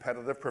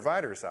competitive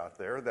providers out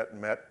there that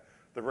met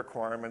the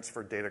requirements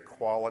for data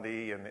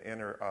quality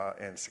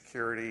and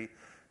security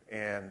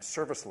and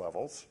service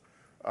levels.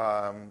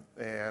 The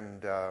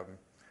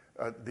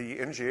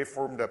NGA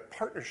formed a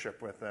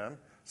partnership with them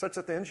such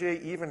that the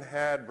NGA even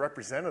had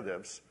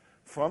representatives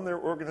from their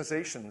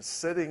organizations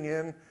sitting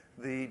in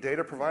the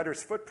data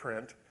provider's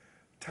footprint,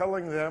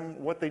 telling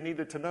them what they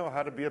needed to know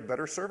how to be a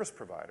better service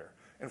provider,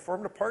 and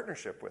formed a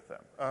partnership with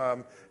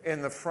them.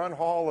 In the front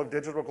hall of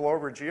Digital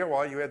Globe or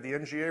GOI, you had the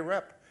NGA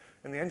rep,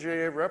 and the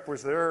NGA rep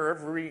was there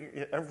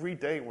every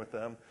day with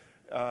them,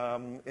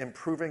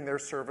 improving their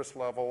service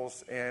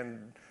levels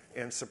and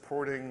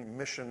supporting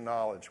mission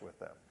knowledge with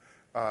them.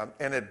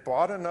 And it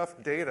bought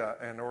enough data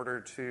in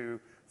order to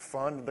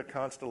fund the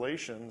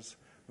constellations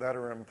that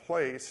are in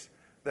place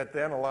that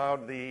then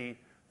allowed the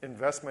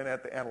investment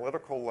at the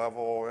analytical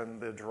level and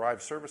the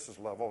derived services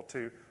level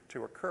to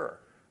occur.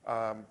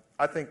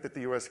 I think that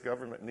the U.S.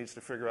 government needs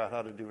to figure out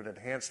how to do an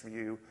enhanced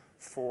view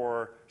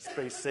for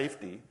space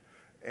safety,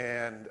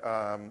 and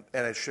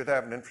it should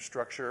have an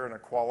infrastructure and a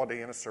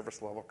quality and a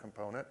service level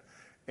component.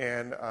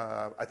 And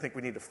I think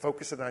we need to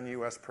focus it on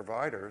U.S.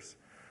 providers,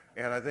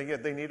 and I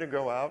think they need to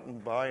go out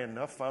and buy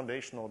enough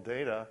foundational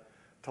data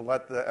to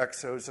let the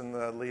EXOs and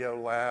the LEO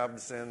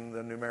labs and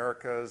the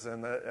Numericas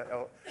and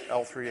the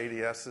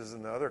L3ADSs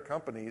and the other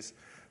companies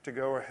to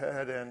go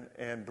ahead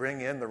and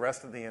bring in the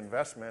rest of the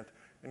investment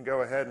and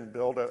go ahead and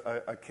build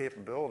a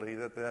capability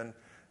that then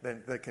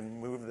they can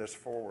move this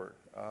forward.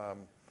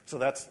 So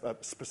that's a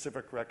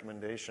specific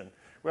recommendation.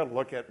 We have to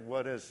look at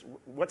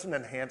what's an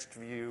enhanced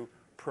view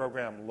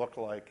program look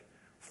like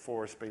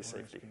for space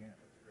safety.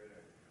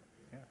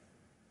 Yeah.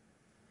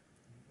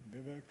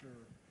 Vivek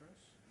or Chris,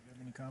 do you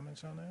have any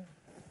comments on that?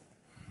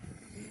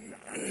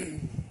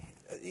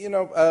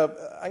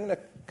 I'm going to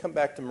come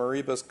back to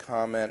Moriba's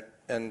comment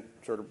and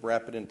sort of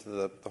wrap it into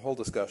the whole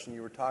discussion.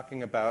 You were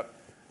talking about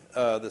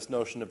this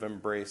notion of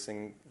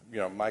embracing,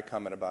 my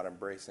comment about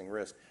embracing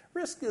risk.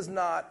 Risk is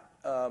not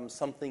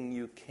something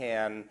you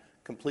can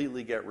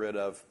completely get rid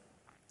of.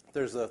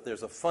 There's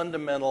a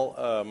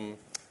fundamental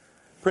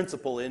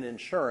principle in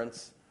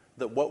insurance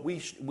that what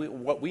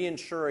we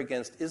insure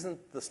against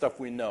isn't the stuff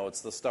we know,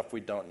 it's the stuff we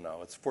don't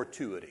know. It's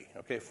fortuity.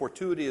 Okay?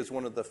 Fortuity is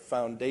one of the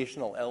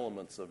foundational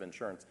elements of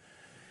insurance.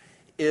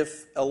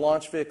 If a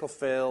launch vehicle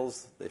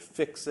fails, they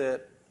fix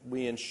it,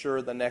 we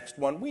insure the next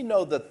one. We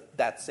know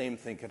that same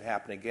thing could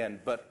happen again,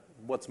 but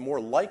what's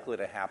more likely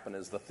to happen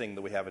is the thing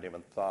that we haven't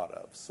even thought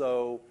of.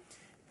 So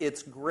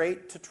it's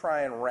great to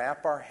try and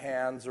wrap our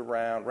heads,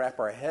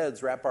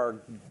 wrap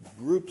our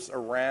groups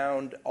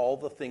around all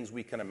the things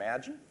we can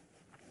imagine,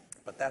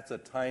 but that's a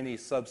tiny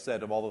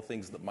subset of all the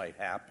things that might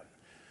happen.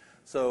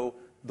 So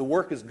the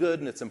work is good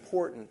and it's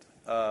important,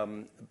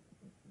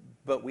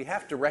 but we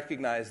have to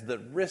recognize that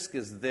risk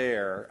is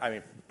there. I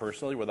mean,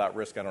 personally, without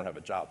risk, I don't have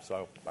a job,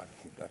 so I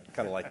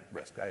kind of like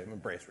risk. I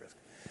embrace risk.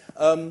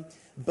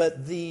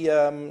 But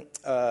the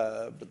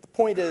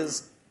point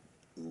is,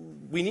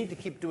 we need to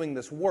keep doing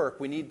this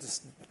work. We need to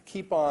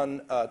keep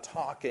on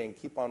talking,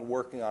 keep on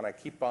working on it,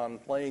 keep on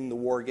playing the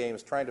war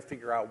games, trying to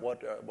figure out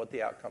what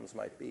the outcomes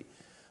might be,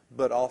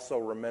 but also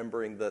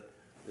remembering that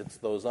it's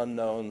those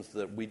unknowns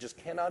that we just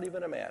cannot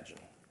even imagine.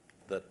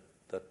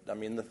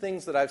 The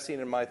things that I've seen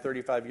in my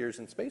 35 years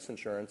in space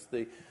insurance,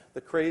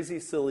 the crazy,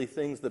 silly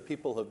things that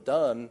people have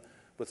done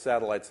with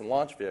satellites and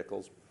launch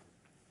vehicles,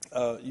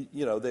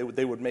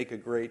 they would make a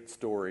great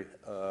story.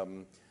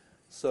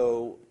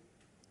 So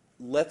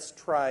let's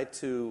try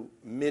to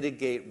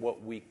mitigate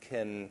what we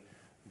can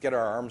get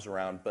our arms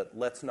around, but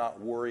let's not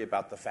worry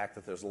about the fact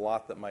that there's a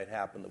lot that might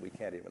happen that we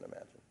can't even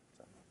imagine.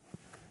 So.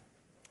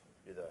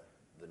 You're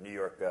the New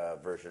York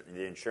version,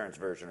 the insurance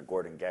version of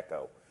Gordon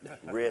Gekko.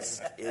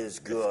 Risk is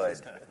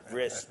good.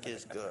 Risk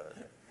is good.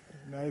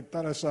 I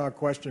thought I saw a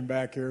question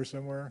back here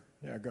somewhere.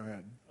 Yeah, go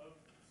ahead.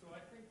 So I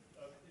think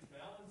in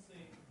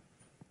balancing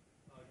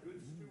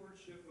good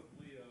stewardship of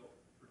LEO,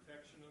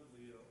 protection of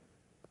LEO,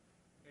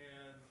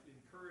 and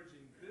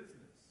encouraging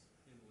business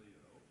in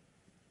LEO,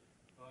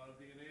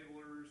 the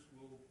enablers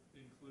will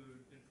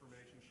include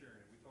information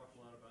sharing. We talk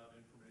a lot about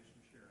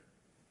information sharing.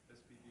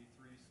 SPD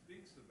 3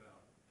 speaks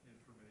about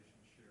information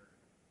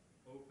sharing,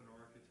 open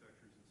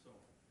architectures, and so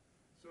on.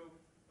 So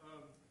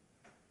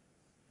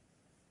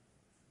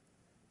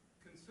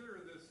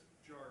consider this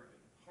jargon.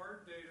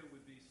 Hard data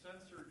would be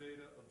sensor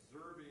data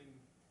observing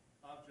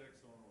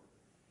objects on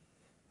orbit.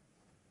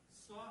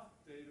 Soft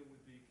data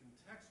would be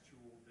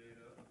contextual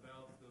data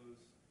about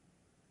those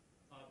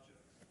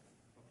objects.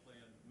 A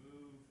planned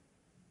move,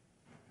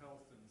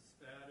 health and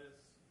status.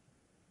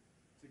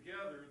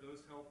 Together,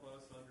 those help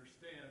us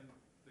understand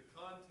the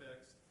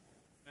context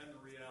and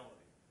the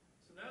reality.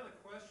 So now the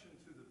question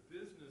to the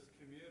business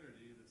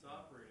community that's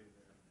operating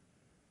there,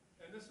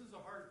 and this is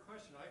a hard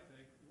question, I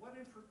think.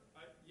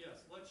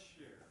 Yes, let's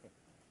share.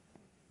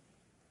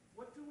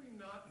 What do we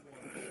not want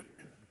to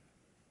share?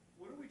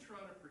 What are we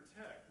trying to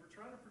protect? We're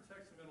trying to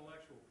protect some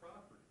intellectual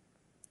property.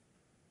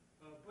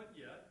 But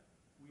yet,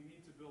 we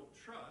need to build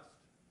trust,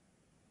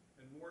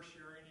 and more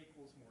sharing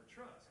equals more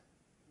trust.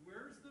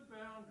 Where's the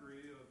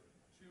boundary of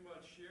too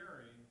much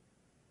sharing,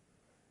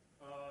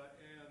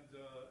 and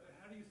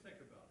how do you think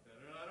about that?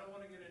 And I don't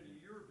want to get into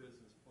your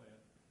business plan,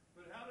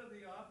 but how do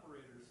the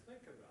operators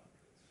think about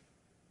this?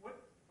 What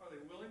are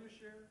they willing to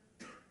share?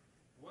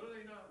 What are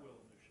they not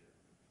willing to share?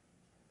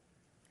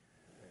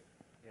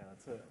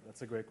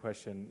 That's a great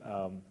question.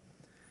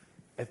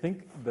 I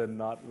think the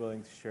not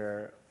willing to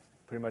share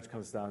pretty much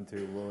comes down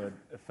to, will it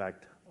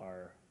affect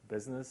our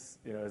business?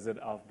 Is it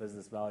of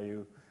business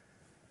value?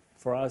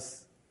 For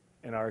us,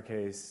 in our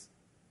case,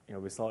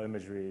 we saw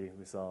imagery,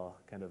 we saw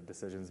kind of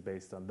decisions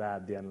based on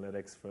that, the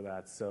analytics for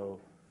that. So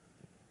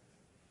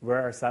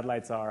where our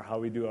satellites are, how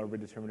we do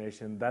orbit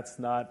determination, that's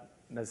not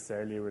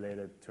necessarily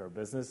related to our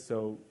business.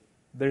 So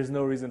there's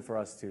no reason for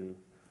us to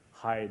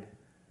hide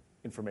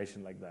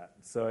information like that.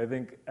 So I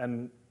think,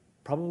 and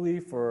probably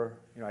for,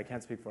 I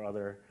can't speak for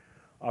other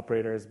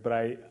operators, but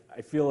I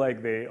feel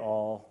like they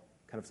all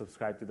kind of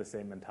subscribe to the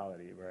same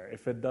mentality, where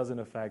if it doesn't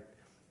affect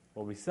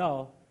what we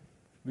sell,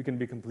 we can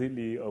be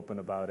completely open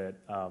about it.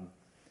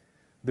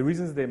 The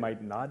reasons they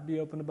might not be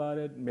open about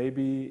it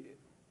maybe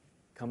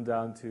comes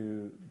down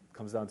to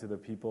the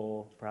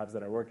people perhaps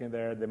that are working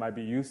there. They might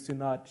be used to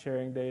not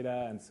sharing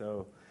data, and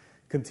so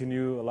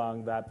continue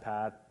along that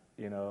path.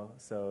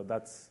 So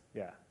that's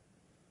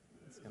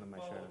kind of my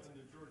share. Follow-up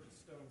into George's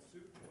stone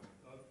soup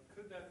point.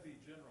 Could that be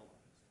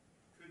generalized?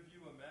 Could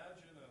you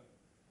imagine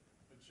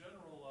a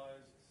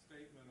generalized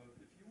statement of,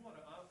 if you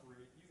want to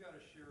operate, you got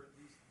to share at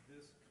least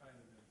this kind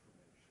of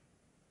information?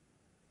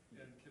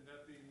 And can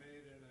that be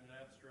made in an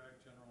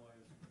abstract,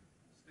 generalized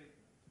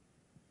statement?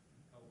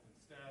 Open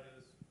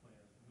status,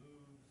 plans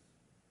moves,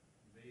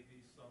 maybe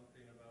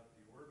something about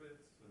the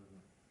orbits.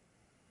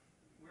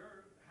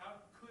 How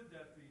could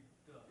that be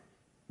done?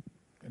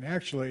 And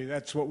actually,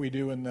 that's what we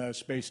do in the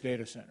Space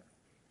Data Center.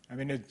 I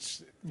mean,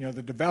 it's,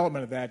 the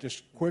development of that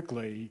just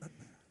quickly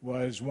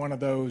was one of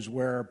those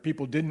where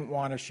people didn't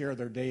want to share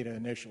their data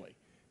initially.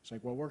 It's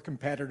like, well, we're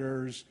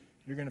competitors.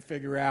 You're going to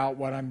figure out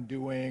what I'm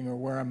doing or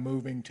where I'm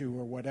moving to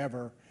or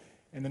whatever.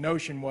 And the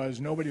notion was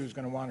nobody was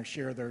going to want to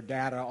share their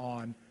data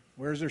on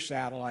where's their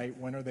satellite,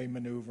 when are they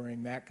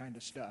maneuvering, that kind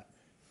of stuff.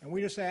 And we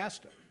just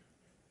asked them.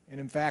 And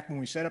in fact, when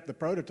we set up the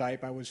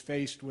prototype, I was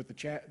faced with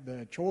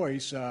the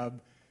choice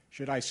of,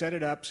 should I set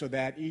it up so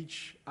that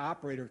each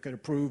operator could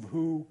approve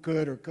who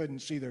could or couldn't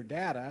see their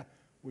data,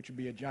 which would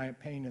be a giant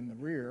pain in the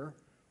rear,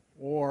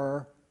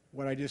 or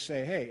would I just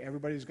say, hey,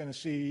 everybody's going to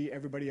see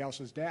everybody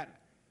else's data?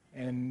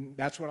 And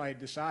that's what I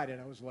decided.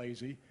 I was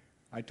lazy.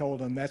 I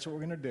told them that's what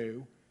we're going to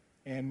do.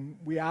 And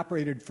we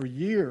operated for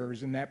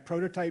years in that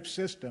prototype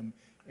system,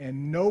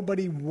 and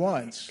nobody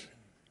once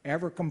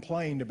ever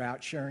complained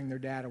about sharing their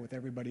data with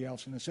everybody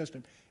else in the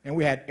system. And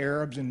we had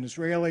Arabs and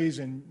Israelis,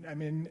 and I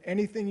mean,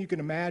 anything you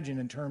can imagine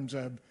in terms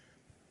of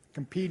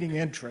competing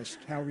interest,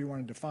 however you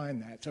want to define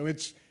that. So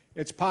it's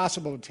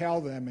possible to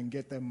tell them and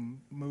get them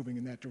moving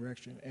in that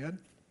direction. Ed? Can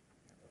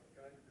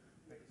I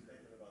make a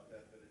statement about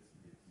that, that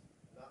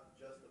it's not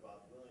just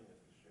about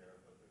willingness to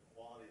share, but the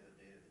quality of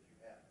the data that you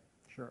have.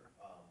 Sure.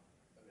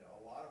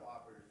 A lot of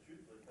operators,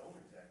 truthfully, don't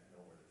exactly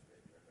know where their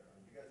space are. I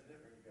mean, you guys are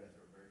different. You guys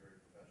are very,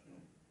 very professional,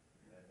 and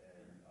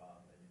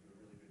you do a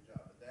really good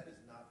job. But that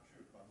is not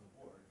true across the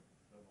board,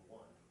 number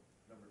one.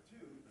 Number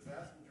two, the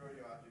vast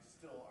majority of objects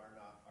still are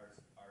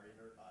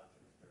inert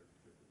objects. They're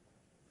different.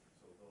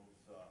 So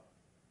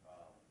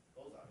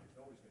those objects,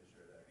 nobody's going to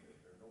share that.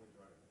 Nobody's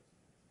running those.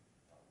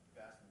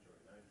 Vast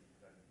majority,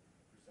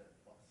 90%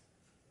 plus,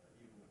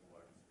 even with the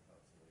largest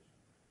constellation.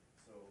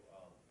 So,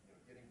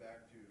 getting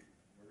back to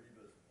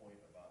Moriba's point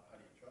about how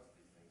do you trust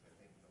these things, I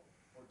think,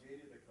 for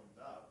data that comes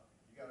out,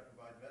 you got to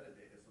provide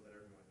metadata so that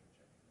everyone can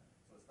check it.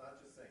 So it's not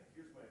just saying,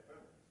 here's my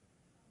ephemeris.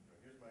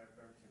 Here's my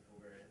ephemeris in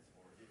covariance,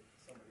 or if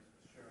somebody's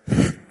sharing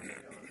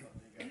on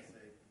something, you got to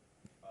say,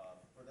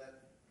 for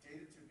that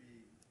data to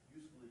be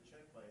usefully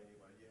checked by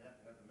anybody, you have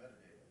to have the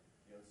metadata.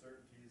 The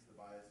uncertainties, the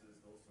biases,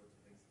 those sorts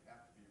of things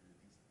have to be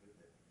released with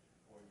it,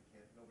 or you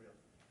can't, nobody else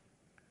can.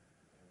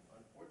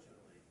 And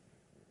unfortunately,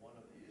 one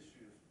of the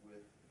issues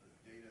with the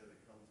data that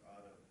comes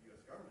out of U.S.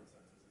 government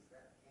census is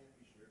that can't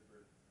be shared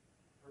for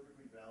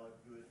perfectly valid,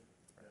 good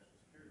national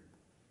security.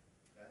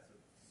 That's a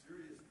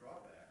serious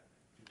drawback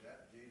to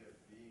that data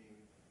being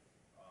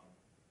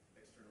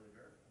externally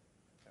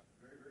verified.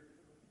 Very, very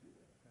difficult to do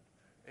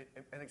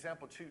that. An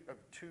example,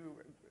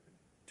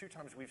 two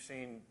times we've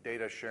seen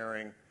data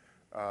sharing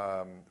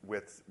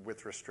with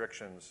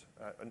restrictions.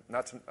 I'm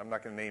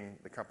not going to name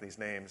the company's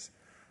names,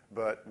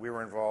 but we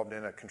were involved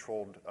in a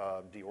controlled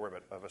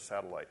deorbit of a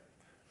satellite.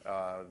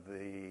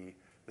 The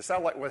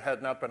satellite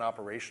had not been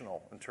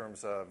operational in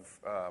terms of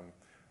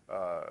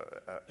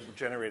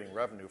generating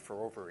revenue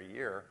for over a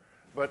year,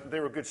 but they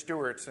were good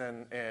stewards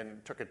and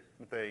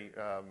they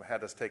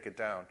had us take it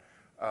down.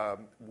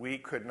 We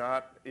could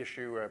not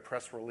issue a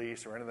press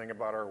release or anything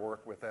about our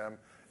work with them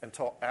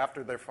until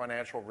after their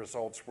financial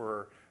results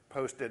were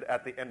posted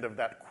at the end of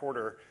that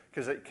quarter,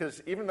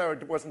 because even though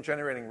it wasn't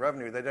generating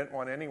revenue, they didn't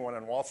want anyone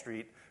on Wall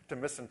Street to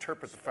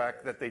misinterpret the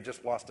fact that they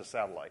just lost a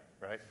satellite,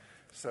 right?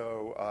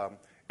 So,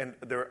 and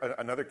there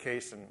another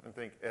case, and I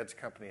think Ed's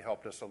company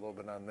helped us a little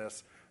bit on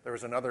this. There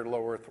was another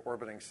low Earth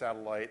orbiting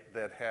satellite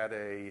that had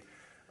a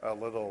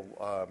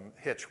little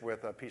hitch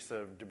with a piece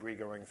of debris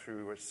going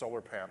through a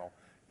solar panel.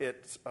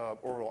 Its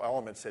orbital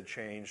elements had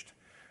changed,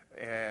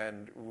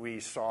 and we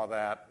saw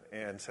that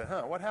and said,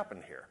 what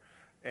happened here?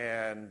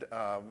 And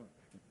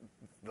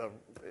a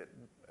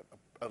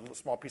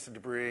small piece of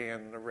debris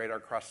and the radar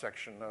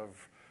cross-section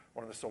of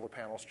one of the solar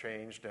panels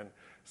changed. And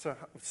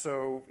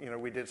so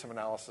we did some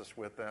analysis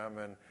with them.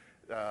 And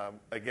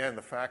again,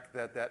 the fact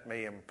that that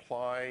may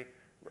imply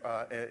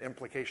an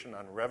implication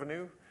on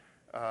revenue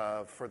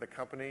for the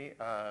company,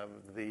 our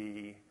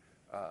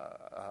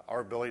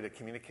ability to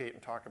communicate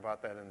and talk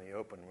about that in the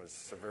open was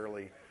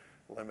severely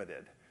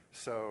limited.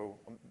 So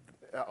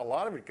a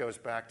lot of it goes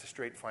back to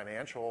straight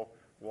financial,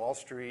 Wall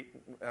Street,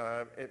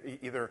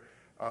 either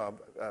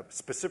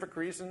specific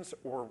reasons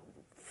or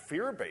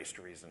fear-based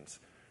reasons,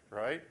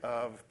 right,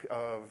 of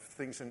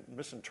things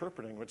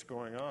misinterpreting what's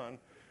going on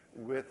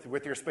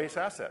with your space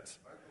assets.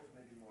 Aren't those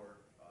maybe more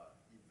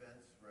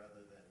events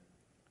rather than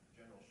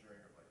general sharing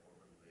of like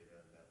orbital data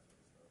and that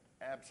sort of stuff?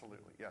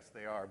 Absolutely, yes,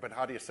 they are. But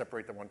how do you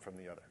separate the one from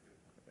the other?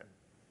 Yeah.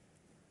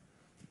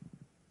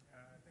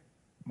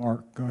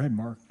 Mark, go ahead,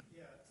 Mark.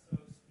 Yeah, so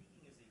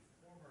speaking as a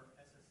former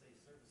SSA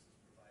services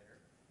provider,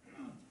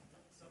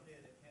 some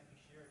data that can't be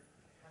shared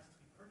has to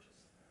be purchased.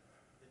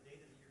 The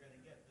data that you're going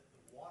to get,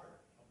 the water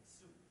of the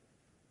soup,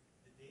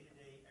 the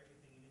day-to-day,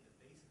 everything you need, the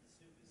base of the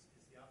soup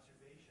is the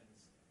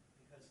observations,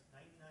 because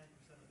 99%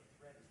 of the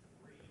threat is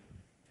debris,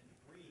 and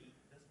debris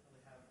doesn't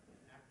really have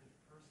an active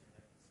person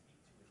that can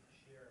speak to it to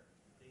share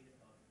data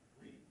on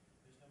debris.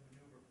 There's no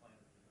maneuver plan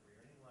for debris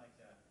or anything like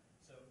that.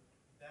 So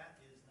that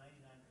is 99%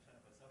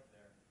 of what's up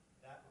there.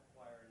 That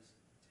requires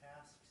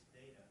tasks,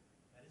 data.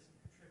 That isn't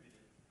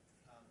contributed.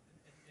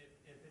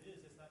 If it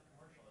is, it's not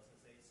commercial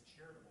SSA. It's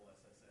charitable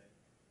SSA.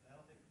 And I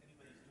don't think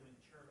anybody's doing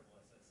charitable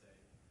SSA.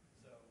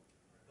 So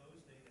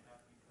those data have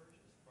to be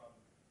purchased from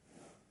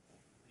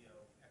LEO,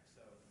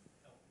 EXO,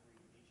 L3,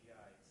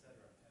 AGI, et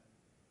cetera. And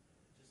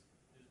just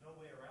there's no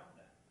way around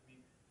that. I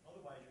mean,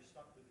 otherwise you're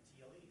stuck with the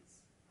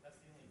TLEs. That's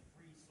the only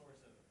free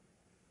source of.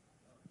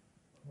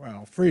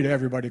 Well, free to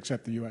everybody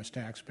except the U.S.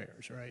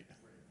 taxpayers, right?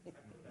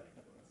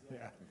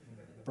 Yeah.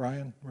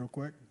 Brian, real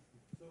quick.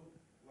 So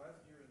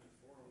last year in this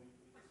forum, we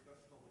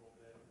discussed a little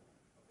bit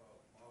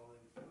about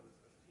modeling some of this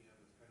STM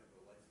as kind of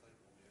a life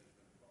cycle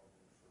management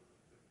problem for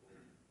typical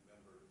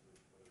members of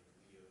whether it's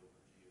LEO or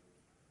GEO.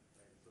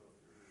 And so if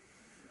you're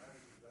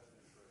having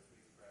investment for a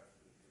spacecraft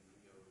in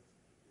LEO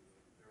is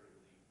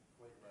comparatively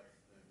quite less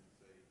than,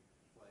 say,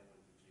 flying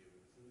one to GEO.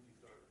 As soon as you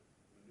start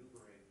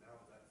maneuvering, now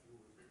that fuel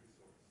is a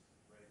resource,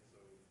 right?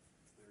 So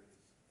there's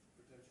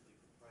potentially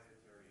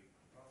proprietary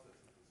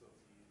processes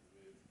associated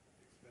with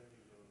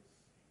expending those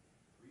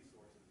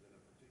resources in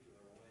a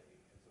particular way.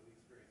 And so we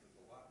experience this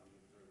a lot when we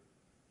observe,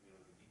 the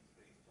deep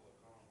space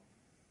telecom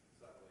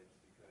satellites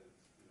because,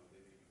 they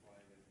may be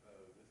flying a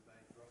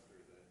whiz-bang thruster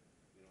that,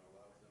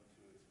 allows them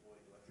to exploit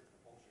electric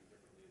propulsion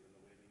differently than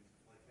the way they used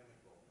to fly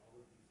chemical. All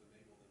of these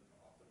enable them to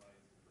optimize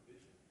the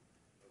provision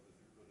of the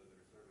throughput of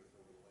their service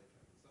over the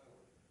lifetime of the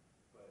satellite.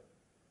 But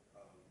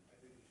I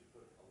think we should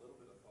put a little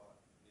bit of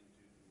thought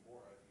into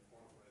more as you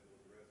quantify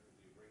those risks, as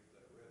you embrace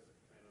that risk,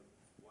 kind of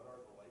what are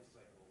the life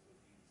cycles of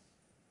these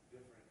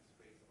different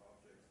space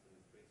objects and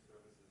space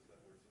services that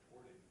we're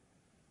supporting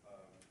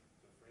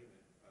to frame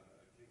it.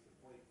 Case in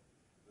point,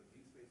 the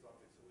deep space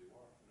objects that we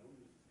launch, no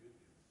news is good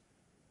news,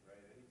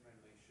 right? Anytime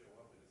they show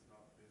up and it's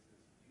not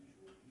business as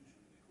usual,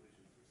 usually the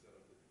equations are set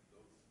up that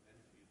those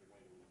entities are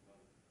going to lose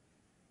money.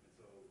 And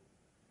so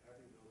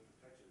having those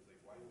protections, like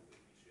why would they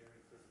be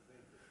sharing certain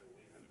things if the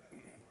way that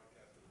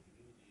broadcast to the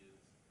community is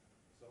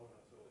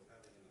so-and-so is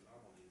having an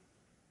anomaly,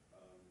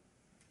 and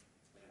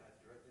it has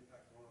direct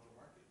impacts on other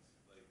markets,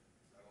 like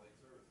satellite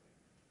servicing.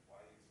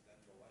 Why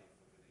extend the life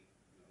of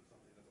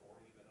something that's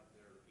already been up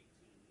there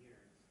 18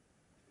 years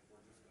if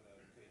we're just going to,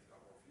 okay, it's got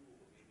more fuel,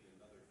 but maybe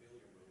another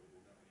failure mode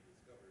will never be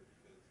discovered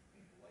because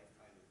the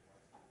lifetime is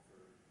lasting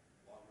for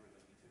longer than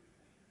we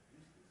typically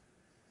used to.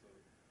 So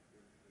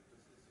there's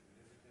just a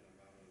significant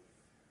amount of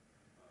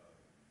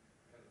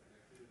kind of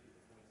connectivity of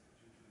the points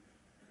that you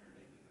are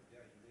making. That,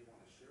 yeah, you may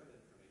want to share that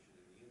information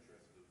in the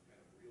interest of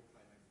kind of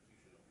real-time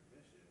execution of your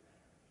mission,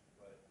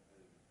 but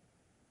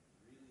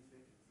really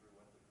thinking through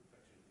what the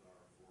protections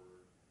are for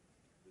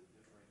the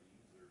different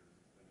users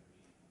is going to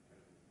be kind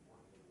of an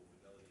important level of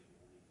fidelity that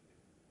we'll need to get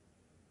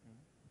to.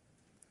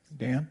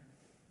 Dan?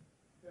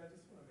 Yeah, I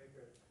just want to make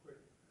a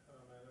quick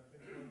comment. I've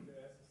been going to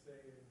SSA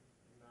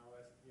and now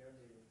STM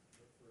meetings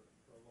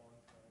for a long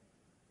time.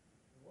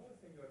 And one of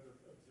the things I've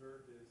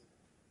observed is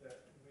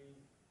that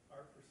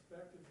our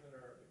perspectives and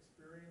our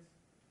experience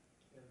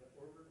in the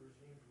orbit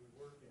regimes we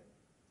work in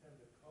tend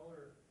to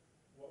color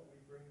what we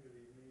bring to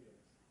these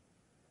meetings.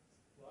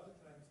 A lot of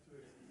times to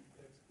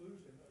the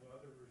exclusion of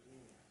other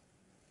regimes.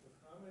 So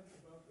comments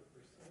about the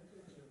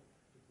percentage of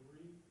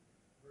debris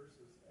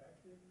versus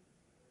active,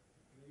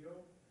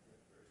 LEO,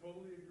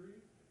 totally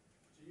agree.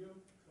 GEO,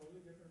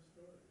 totally different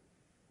story.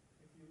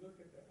 If you look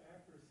at the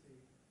accuracy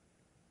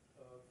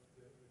of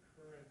the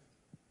current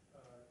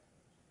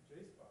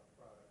JSPOC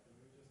product, and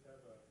we just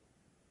have a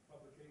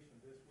publication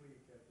this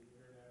week at the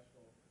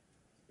International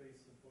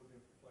Space Symposium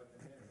for Flight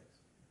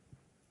Dynamics.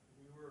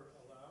 We were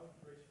allowed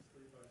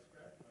graciously by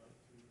Stratcom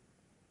to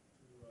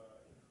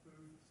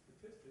include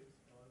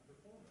statistics on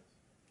performance.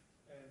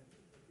 And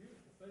the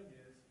beautiful thing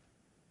is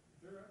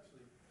they're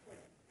actually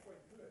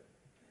quite good,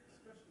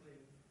 especially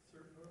in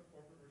certain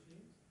orbit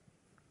regimes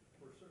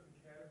for certain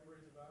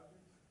categories of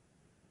objects.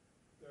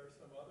 There are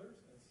some others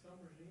and some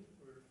regimes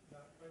where it's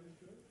not quite as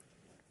good.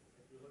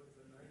 If you look at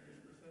the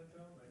 90th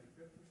percentile,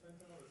 95th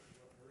percentile, this is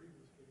what Marie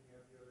was getting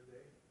at the other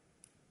day,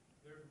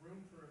 there's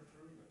room for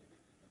improvement.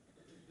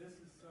 This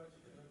is such,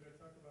 and I'm going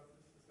to talk about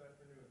this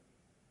afternoon,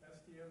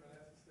 STM and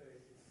SSA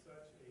is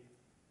such a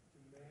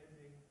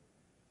demanding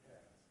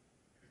task.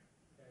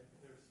 And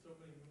there's so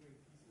many moving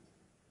pieces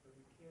that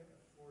we can't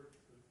afford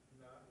to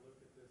not look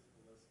at this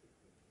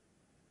holistically.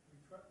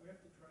 We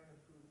have to try and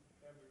improve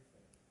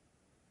everything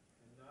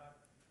and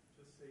not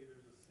just say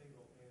there's a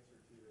single answer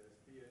to this,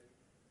 be it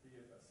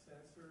a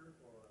sensor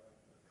or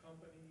a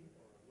company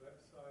or a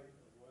website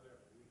or whatever.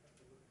 We have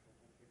to look at the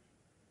whole picture.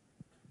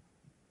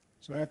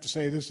 So I have to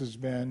say this has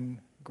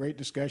been great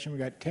discussion.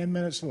 We've got 10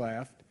 minutes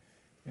left,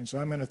 and so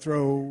I'm going to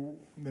throw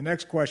the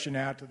next question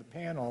out to the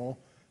panel,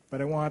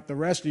 but I want the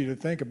rest of you to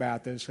think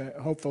about this.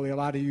 Hopefully a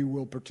lot of you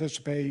will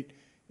participate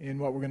in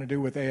what we're going to do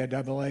with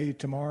AIAA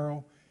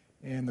tomorrow.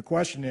 And the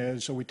question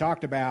is, so we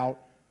talked about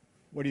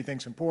what do you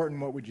think is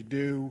important, what would you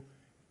do,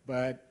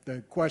 but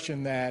the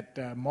question that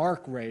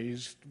Mark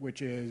raised,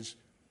 which is,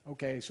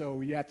 okay,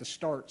 so you have to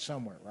start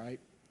somewhere, right?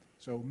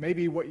 So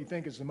maybe what you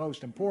think is the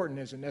most important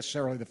isn't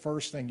necessarily the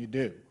first thing you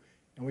do.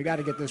 And we got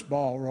to get this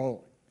ball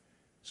rolling.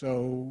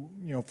 So,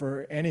 you know,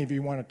 for any of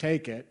you who want to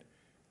take it,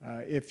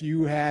 if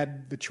you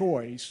had the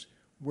choice,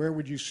 where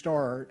would you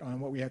start on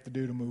what we have to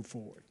do to move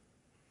forward?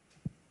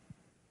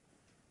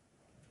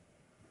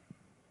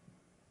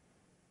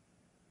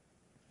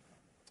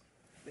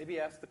 Maybe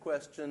ask the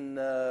question,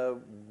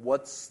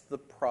 what's the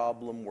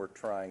problem we're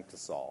trying to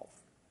solve?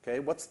 Okay,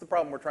 what's the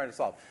problem we're trying to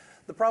solve?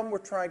 The problem we're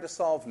trying to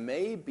solve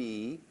may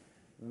be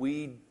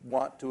we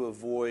want to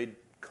avoid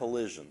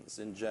collisions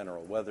in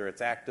general, whether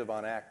it's active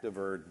on active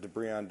or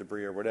debris on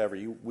debris or whatever.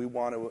 We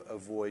want to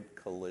avoid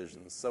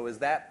collisions. So is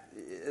that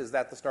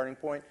the starting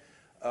point?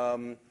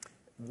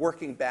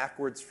 Working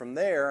backwards from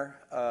there,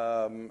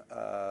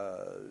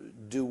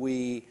 do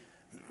we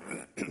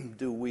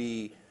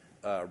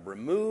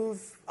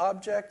remove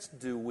objects?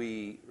 Do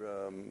we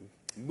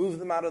move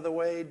them out of the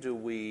way? Do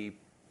we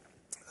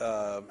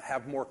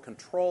have more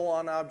control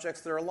on objects?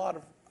 There are a lot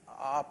of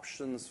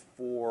options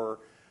for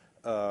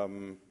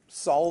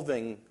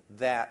solving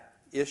that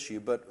issue,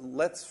 but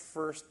let's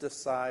first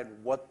decide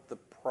what the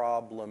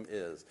problem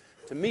is.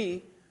 To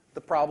me,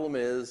 the problem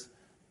is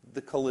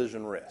the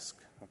collision risk.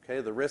 Okay,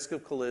 the risk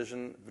of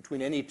collision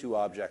between any two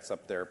objects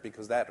up there,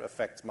 because that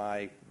affects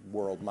my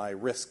world, my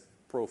risk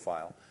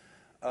profile.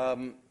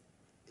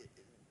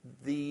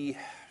 We've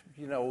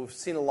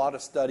seen a lot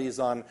of studies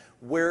on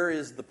where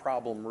is the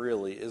problem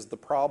really? Is the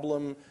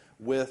problem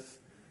with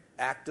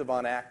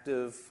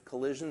active-on-active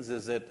collisions?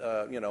 Is it,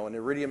 an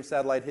Iridium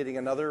satellite hitting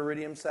another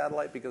Iridium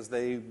satellite because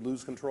they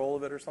lose control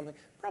of it or something?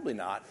 Probably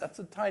not. That's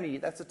a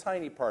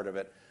tiny part of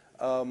it.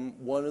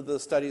 One of the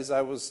studies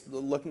I was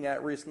looking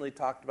at recently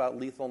talked about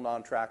lethal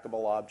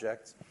non-trackable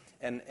objects,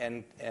 and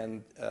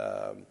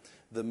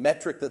the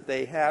metric that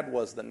they had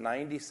was that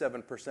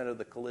 97% of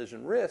the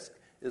collision risk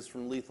is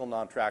from lethal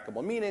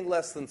non-trackable, meaning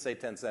less than, say,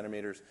 10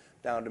 centimeters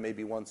down to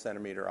maybe 1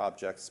 centimeter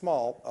objects,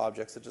 small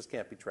objects that just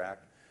can't be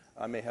tracked.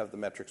 I may have the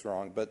metrics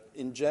wrong, but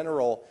in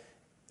general,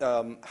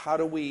 how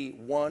do we,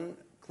 one,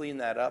 clean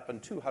that up,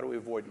 and two, how do we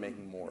avoid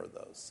making more of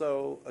those?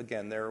 So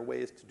again, there are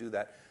ways to do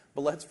that,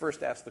 but let's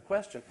first ask the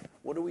question,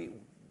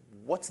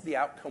 what's the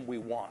outcome we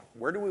want?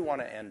 Where do we want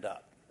to end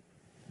up?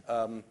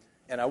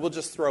 And I will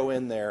just throw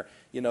in there,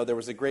 there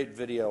was a great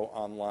video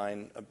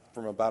online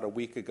from about a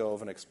week ago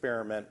of an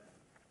experiment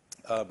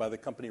by the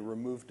company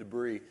Remove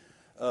Debris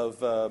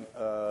of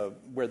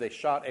where they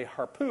shot a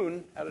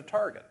harpoon at a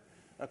target.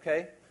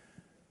 Okay?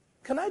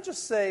 Can I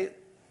just say,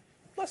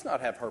 let's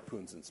not have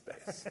harpoons in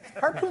space.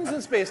 Harpoons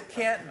in space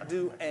can't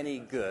do any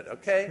good,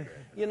 okay?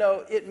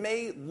 It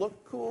may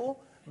look cool,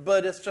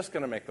 but it's just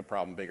going to make the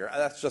problem bigger.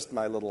 That's just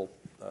my little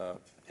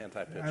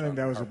anti-pitch. I think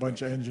that was a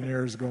bunch of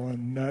engineers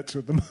going nuts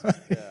with the money.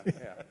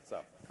 Yeah. So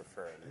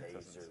Prefer a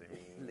laser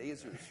beam.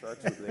 Lasers,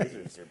 starts with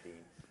lasers. Laser beam.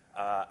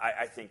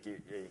 I think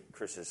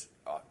Chris is,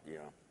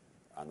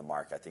 on the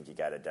mark. I think you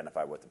got to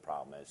identify what the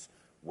problem is.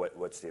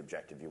 What's the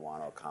objective you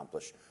want to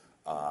accomplish?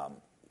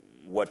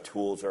 What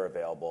tools are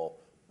available?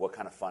 What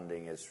kind of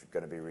funding is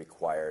going to be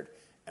required?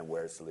 And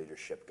where's the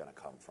leadership going to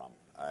come from?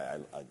 I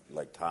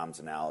like Tom's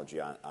analogy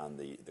on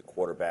the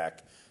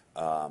quarterback,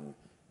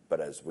 but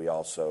as we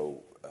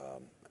also,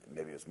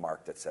 maybe it was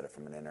Mark that said it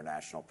from an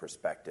international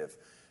perspective,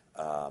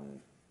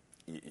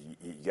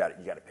 you got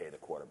to pay the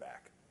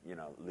quarterback.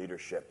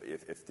 Leadership,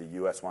 if the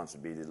U.S. wants to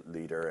be the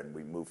leader and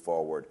we move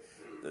forward,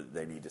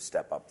 they need to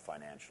step up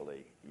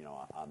financially,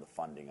 on the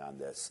funding on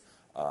this.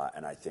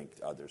 And I think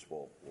others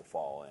will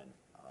fall in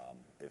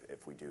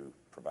if we do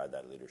provide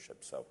that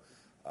leadership. So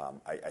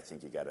I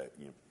think you got to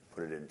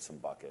put it in some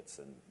buckets,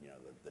 and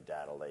the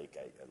data lake.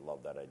 I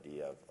love that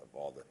idea of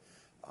all the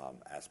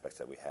aspects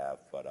that we have.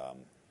 But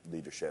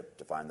leadership,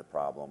 define the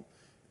problem,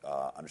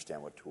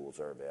 understand what tools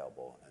are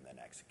available, and then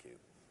execute.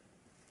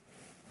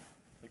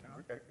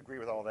 I agree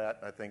with all that.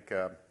 I think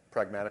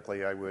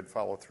pragmatically, I would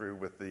follow through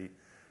with the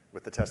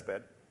test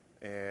bed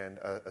and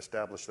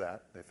establish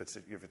that. If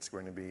it's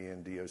going to be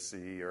in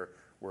DOC or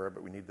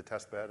wherever we need the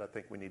test bed, I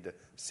think we need to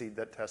seed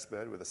that test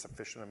bed with a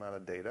sufficient amount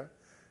of data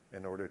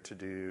in order to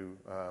do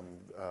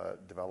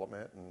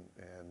development.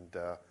 And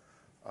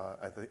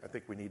I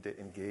think we need to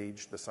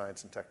engage the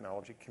science and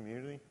technology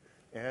community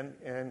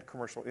and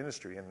commercial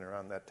industry in and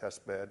around that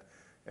test bed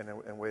in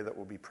a way that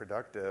will be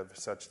productive,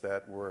 such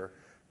that we're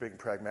being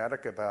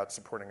pragmatic about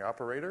supporting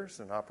operators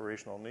and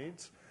operational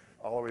needs,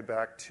 all the way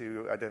back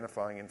to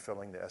identifying and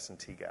filling the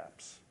S&T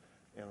gaps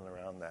in and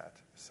around that.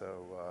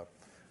 So,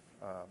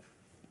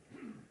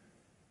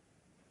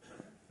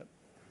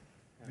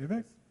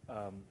 Vivek?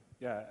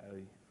 Yeah,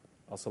 I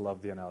also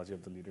love the analogy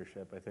of the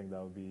leadership. I think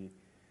that would be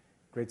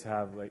great to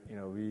have,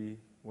 we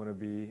want to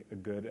be a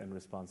good and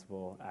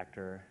responsible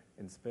actor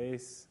in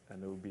space,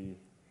 and it would be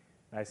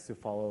nice to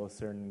follow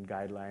certain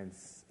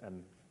guidelines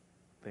and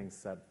things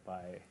set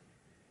by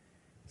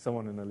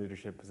someone in a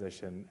leadership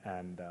position.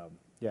 And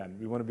and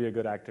we want to be a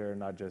good actor,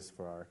 not just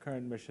for our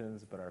current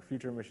missions, but our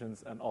future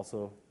missions, and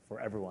also for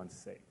everyone's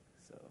sake.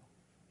 So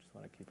just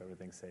want to keep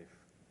everything safe.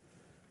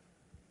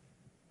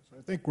 So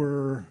I think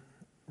we're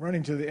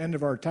running to the end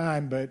of our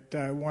time, but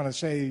I want to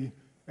say we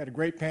had a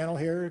great panel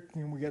here.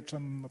 Can we get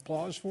some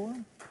applause for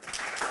them?